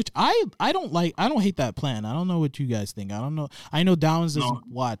 which I don't like. I don't hate that plan. I don't know what you guys think. I don't know. I know Downs doesn't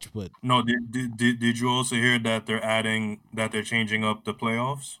watch, but No, did you also hear that they're changing up the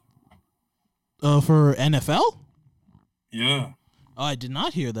playoffs? for NFL. Yeah. Oh, I did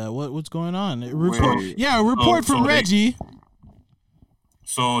not hear that. What's going on? A report So from they- Reggie.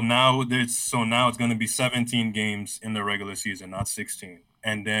 So now it's going to be 17 games in the regular season, not 16.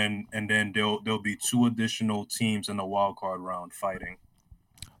 And then there'll be 2 additional teams in the wild card round fighting.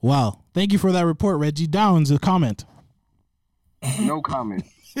 Wow. Thank you for that report, Reggie. Downs, a comment. No comment.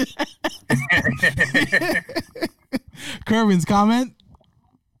 Kervin's comment.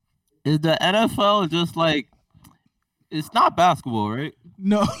 Is the NFL just like, it's not basketball, right?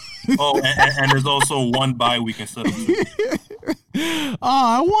 No. Oh, and there's also 1 bye week instead of 2.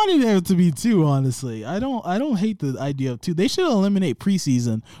 I wanted there to be 2, honestly. I don't hate the idea of 2. They should eliminate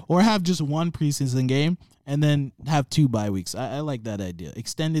preseason or have just 1 preseason game and then have 2 bye weeks. I like that idea.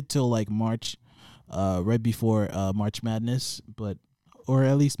 Extend it till like March, right before March Madness, or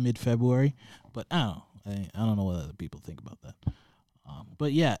at least mid-February. But I don't know. I don't know what other people think about that.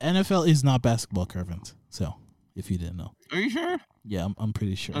 But yeah, NFL is not basketball, Kervins. So if you didn't know, Are you sure? yeah, I'm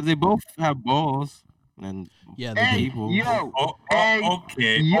pretty sure. Because they both have balls and Yeah, they Hey, do. people. yo,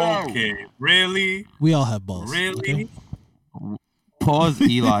 Okay. Really? We all have balls. Really? okay? Pause,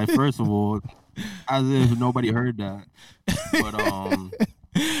 Eli. First of all, as if nobody heard that. But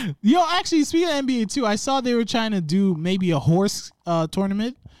Yo, actually, speaking of NBA too, I saw they were trying to do maybe a horse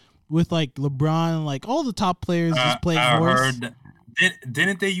tournament with like LeBron and like all the top players just playing I horse. heard.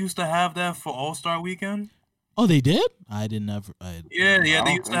 Didn't they used to have that for All-Star Weekend? Oh, they did? I didn't ever. Yeah. They don't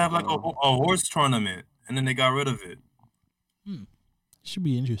used to think have like so. a horse tournament, and then they got rid of it. Should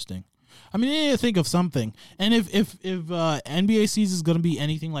be interesting. I mean, they need to think of something. And if NBA season is gonna be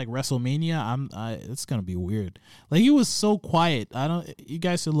anything like WrestleMania, it's gonna be weird. Like, it was so quiet. You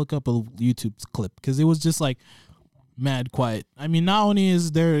guys should look up a YouTube clip because it was just like mad quiet. I mean, not only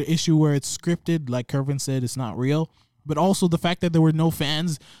is there an issue where it's scripted, like Kervin said, it's not real, but also the fact that there were no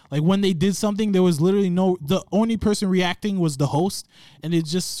fans. Like, when they did something, there was literally the only person reacting was the host, and it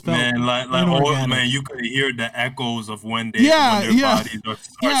just felt inorganic. You could hear the echoes of when Yeah, their yeah. bodies are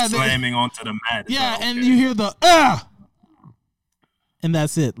Yeah, they- slamming onto the mat. It's Yeah, like, and okay. you hear the ah, and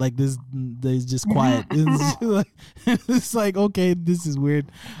that's it. Like, there's just quiet. It's like, okay, this is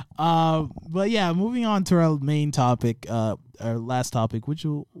weird. But yeah, moving on to our main topic, our last topic, which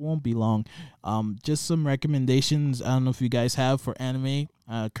won't be long. Just some recommendations. I don't know if you guys have for anime.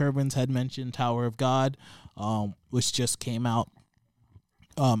 Kervins had mentioned Tower of God, which just came out.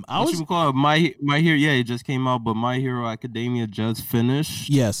 what you call it? My Hero, yeah, it just came out, but My Hero Academia just finished.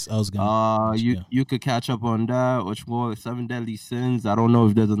 Yes, I was gonna. You could catch up on that. Which was 7 Deadly Sins. I don't know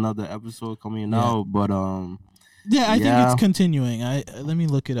if there's another episode coming out, but yeah, I think it's continuing. Let me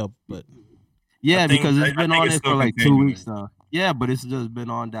look it up, but yeah, because it's I been think on it's it still for like 2 continuing. weeks now. Yeah, but it's just been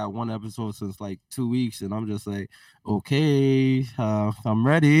on that one episode since like 2 weeks, and I'm just like, okay, I'm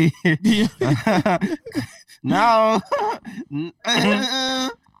ready. yeah. Now,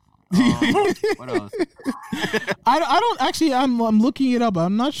 what else? I don't actually. I'm looking it up.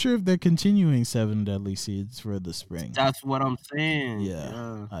 I'm not sure if they're continuing 7 Deadly Seeds for the spring. That's what I'm saying.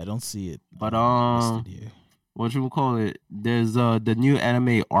 Yeah, I don't see it. But listed here. what you call it? There's the new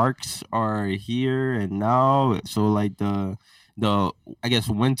anime arcs are here and now. So like the I guess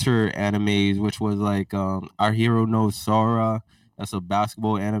winter animes, which was like Our Hero No Sora. That's a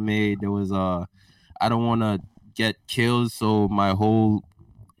basketball anime. There was I don't want to get killed, so my whole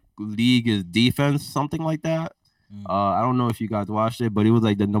league is defense, something like that. I don't know if you guys watched it, but it was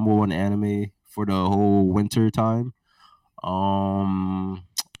like the #1 anime for the whole winter time.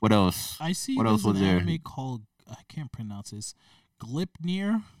 What else? I see. What else there's was an there? anime called, I can't pronounce this.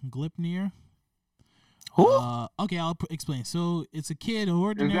 Glipnir. Who? Okay, I'll explain. So it's a kid,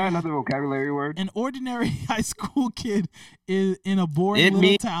 Is that another vocabulary word? an ordinary high school kid is in a boring It little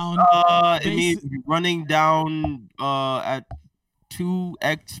means town. It means running down at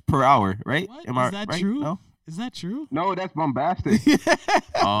 2x per hour, right? What? Am I Is that right? true? No? Is that true? No, that's bombastic.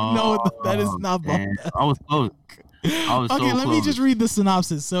 No, that is not Damn. bombastic. I was close. I was Okay, so let me close. just read the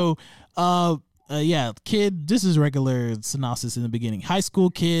synopsis. So, yeah, kid, this is regular synopsis in the beginning. High school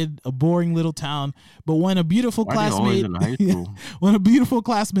kid, a boring little town, but when a beautiful Why are they always classmate in high school? when a beautiful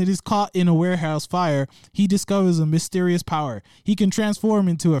classmate is caught in a warehouse fire, he discovers a mysterious power. He can transform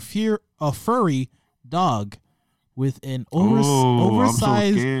into a furry dog with an I'm so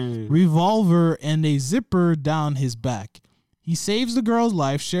oversized scared. revolver and a zipper down his back. He saves the girl's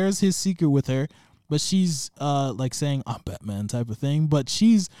life, shares his secret with her, but she's like saying I'm Batman type of thing, but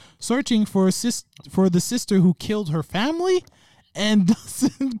she's searching for the sister who killed her family and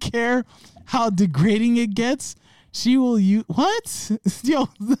doesn't care how degrading it gets. She will use what? Yo,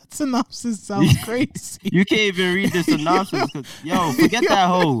 that synopsis sounds crazy. You can't even read the synopsis. 'Cause, yo, forget that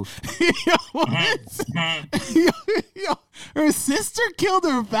hoe. Yo, what? Yo, her sister killed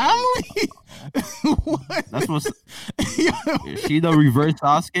her family. What? That's what. Yo. Is she the reverse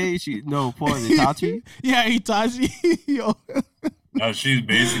Sasuke? Pause. Itachi. Yeah, Itachi. Yo, She's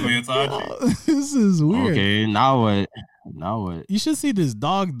basically Itachi. this is weird. Okay, now what? Now what? You should see this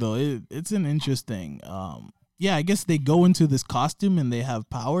dog though. It's an interesting. Yeah, I guess they go into this costume and they have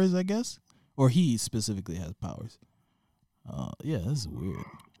powers. I guess, or he specifically has powers. Yeah, this is weird.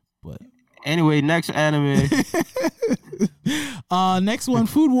 But Anyway, next anime. next one,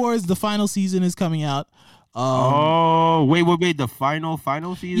 Food Wars. The final season is coming out. Wait. The final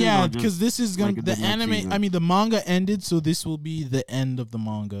season? Yeah, Or just, because this is gonna like, the next anime. season? I mean, the manga ended, so this will be the end of the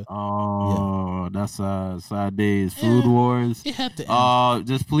manga. Oh, that's sad days. Food Wars. It had to end.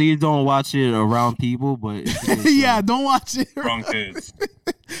 Just please don't watch it around people. But it's a good Yeah, show. don't watch it. Wrong kids.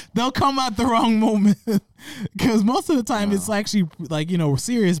 They'll come at the wrong moment because most of the time it's actually like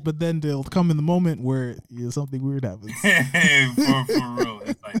serious, but then they'll come in the moment where something weird happens. for real.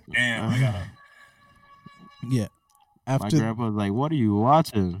 It's like, damn, I gotta. Yeah. My After grandpa's like, "What are you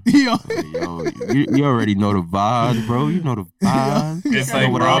watching?" yo, Yo, you already know the vibes, bro. You know the vibes. It's You know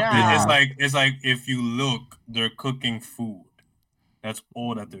like, what bro, up? it's like if you look, they're cooking food. That's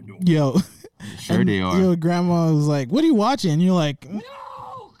all that they're doing. yo, Sure and they are. Your grandma was like, "What are you watching?" And you're like, No,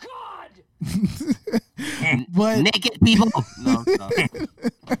 God! but Naked people. No, stop.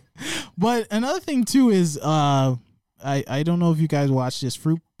 but another thing too is I don't know if you guys watched this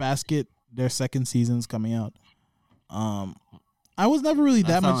Fruit Basket. Their second season's coming out. I was never really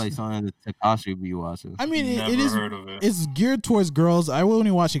that That much. sounds like something that Takashi would be watching. I mean, Never it is. heard of it. It's geared towards girls. I will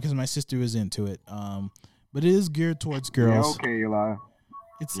only watch it because my sister was into it. But it is geared towards Yeah, girls. okay, Eli.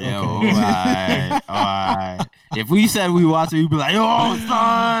 It's Yeah, okay. all right. If we said we watched it, we'd be like, "Oh,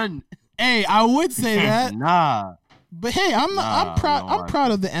 son." Hey, I would say that, Nah. but hey, I'm not. Nah, I'm proud. don't I'm watch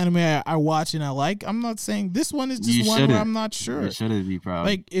proud of the anime I watch and I like. I'm not saying this one is just You one where shouldn't. I'm not sure. You shouldn't be proud.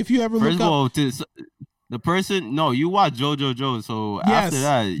 Like if you ever First look of up, all, the person. No, you watch JoJo Joe. So yes, after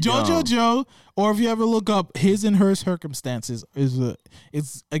that, JoJo yo, Joe, or if you ever look up His and Her Circumstances,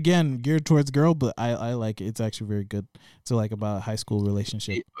 it's again geared towards girl, but I like it. It's actually very good. It's like about a high school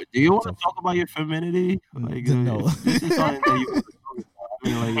relationship. Do you want to talk about your femininity? Like, No. This is something that you want to talk about. I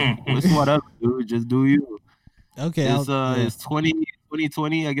mean, like, it's whatever, dude. Just do you. Okay, It's yeah. it's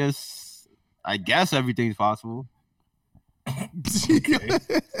 2020. I guess everything's possible.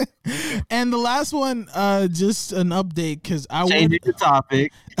 And the last one, just an update because Changing the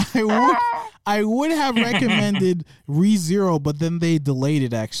topic. I would have recommended ReZero, but then they delayed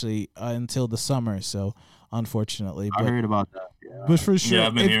it actually until the summer. So unfortunately, I but, heard about that. Yeah. but for sure, Yeah,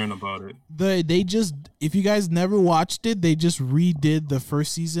 I've been if, hearing about it. they just if you guys never watched it, they just redid the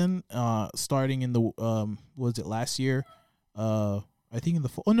first season, starting in the was it last year? I think in the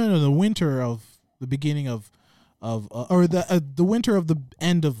fall. Oh no, the winter of the beginning of or the winter of the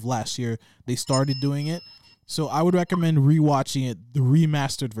end of last year. They started doing it, so I would recommend rewatching it, the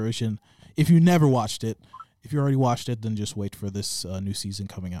remastered version. If you never watched it, if you already watched it, then just wait for this new season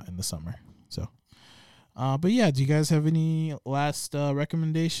coming out in the summer. So. But yeah, do you guys have any last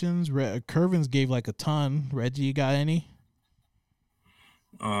recommendations? Curvins gave like a ton. Reggie, you got any?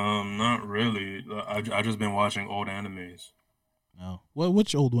 Not really. I just been watching old animes. No.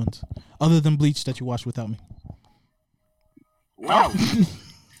 Which old ones? Other than Bleach that you watched without me? Wow.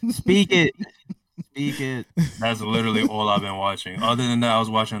 Speak it. Speak it. That's literally all I've been watching. Other than that, I was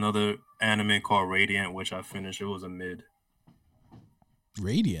watching another anime called Radiant, which I finished. It was a mid.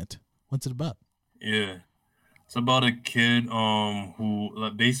 Radiant. What's it about? Yeah, it's about a kid who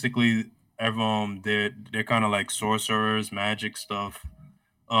like, basically they're kind of like sorcerers, magic stuff.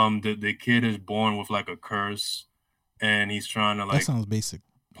 The kid is born with like a curse, and he's trying to That like sounds basic.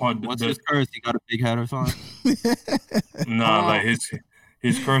 What's his curse? He got a big head or something? Nah, like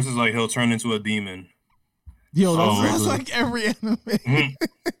his curse is like he'll turn into a demon. Yo, that's like every anime.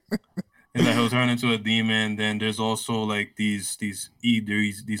 And like he'll turn into a demon. Then there's also like these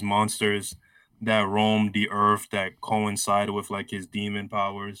monsters that roam the earth that coincide with like his demon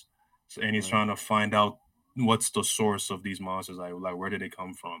powers. So, and he's trying to find out what's the source of these monsters. Like where did they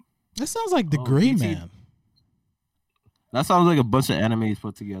come from? That sounds like the Gray Man. That sounds like a bunch of animes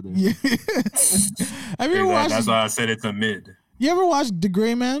put together. Yeah. Have you ever watched? That's why I said it's a mid. You ever watched The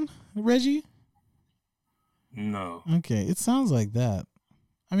Gray Man, Reggie? No. Okay, it sounds like that.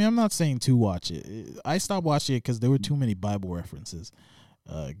 I mean, I'm not saying to watch it. I stopped watching it because there were too many Bible references.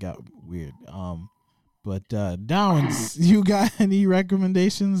 It got weird. But Darwin, you got any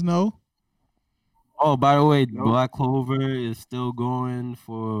recommendations? No. Oh, by the way, Black Clover is still going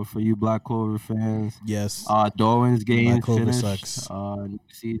for you Black Clover fans. Yes. Darwin's game Black Clover finished. sucks. New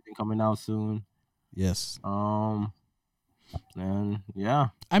season coming out soon. Yes. And yeah.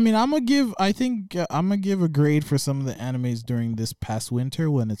 I mean, I'm gonna give a grade for some of the animes during this past winter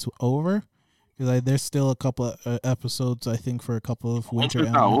when it's over, because there's still a couple of episodes I think for a couple of winter.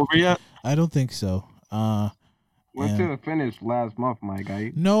 Winter's not over yet? I don't think so. Winter finished last month, my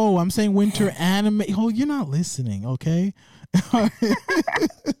guy. No, I'm saying winter anime. Oh, you're not listening, okay? All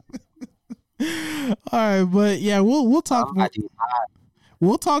right, but yeah, we'll talk more.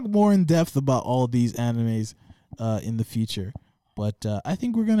 We'll talk more in depth about all these animes in the future. But I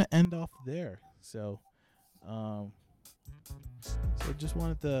think we're gonna end off there. So just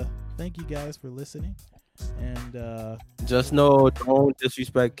wanted to thank you guys for listening, and just know, don't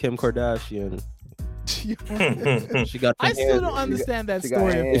disrespect Kim Kardashian. She got. I still don't understand that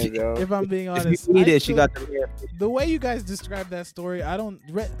story. If I'm being honest, she got the way you guys describe that story. I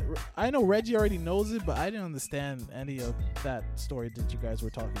know Reggie already knows it, but I didn't understand any of that story that you guys were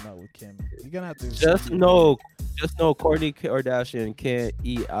talking about with Kim. You're gonna have to just know Kourtney Kardashian can't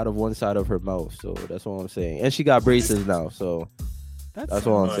eat out of one side of her mouth, so that's what I'm saying. And she got braces now, so that's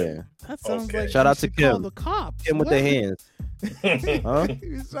what I'm saying. That sounds like shout out to Kim. Call the cops. Kim with the hands. Huh?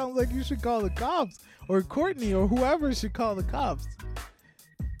 It sounds like you should call the cops, or Kourtney, or whoever should call the cops.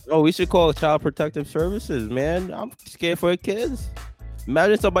 Oh, we should call Child Protective Services, man. I'm scared for the kids.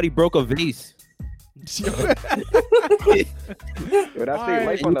 Imagine somebody broke a vase. Yo, that's their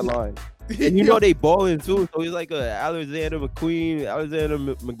life on the line. And you know they balling too, so he's like a Alexander McQueen, Alexander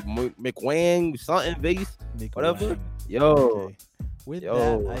McWang, something vase, whatever. Yo. Okay. With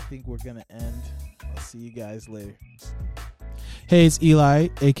that, I think we're gonna end. I'll see you guys later. Hey, it's Eli,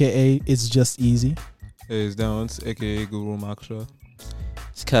 aka It's Just Easy. Hey, it's Downs, aka Guru Maksha.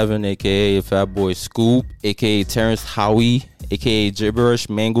 It's Kevin, aka Fat Boy Scoop, aka Terrence Howie, aka Gibberish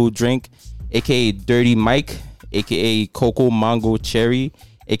Mango Drink, aka Dirty Mike, aka Coco Mango Cherry,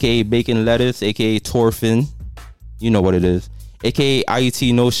 aka Bacon Lettuce, aka Torfin. You know what it is. Aka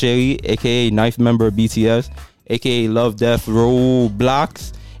IET No Sherry, aka Knife Member BTS, aka Love Death Row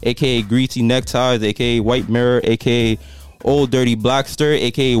Blocks, aka Greasy Neckties, aka White Mirror, aka Old Dirty Blackster,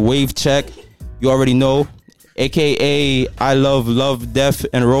 aka Wave Check. You already know. AKA I Love Death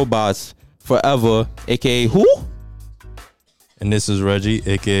and Robots Forever, aka who? And this is Reggie,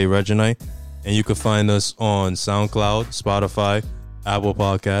 aka Reginite. And you can find us on SoundCloud, Spotify, Apple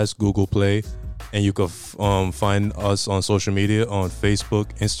Podcasts, Google Play. And you can find us on social media on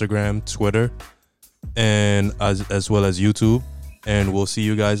Facebook, Instagram, Twitter, and as well as YouTube. And we'll see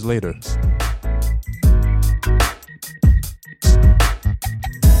you guys later.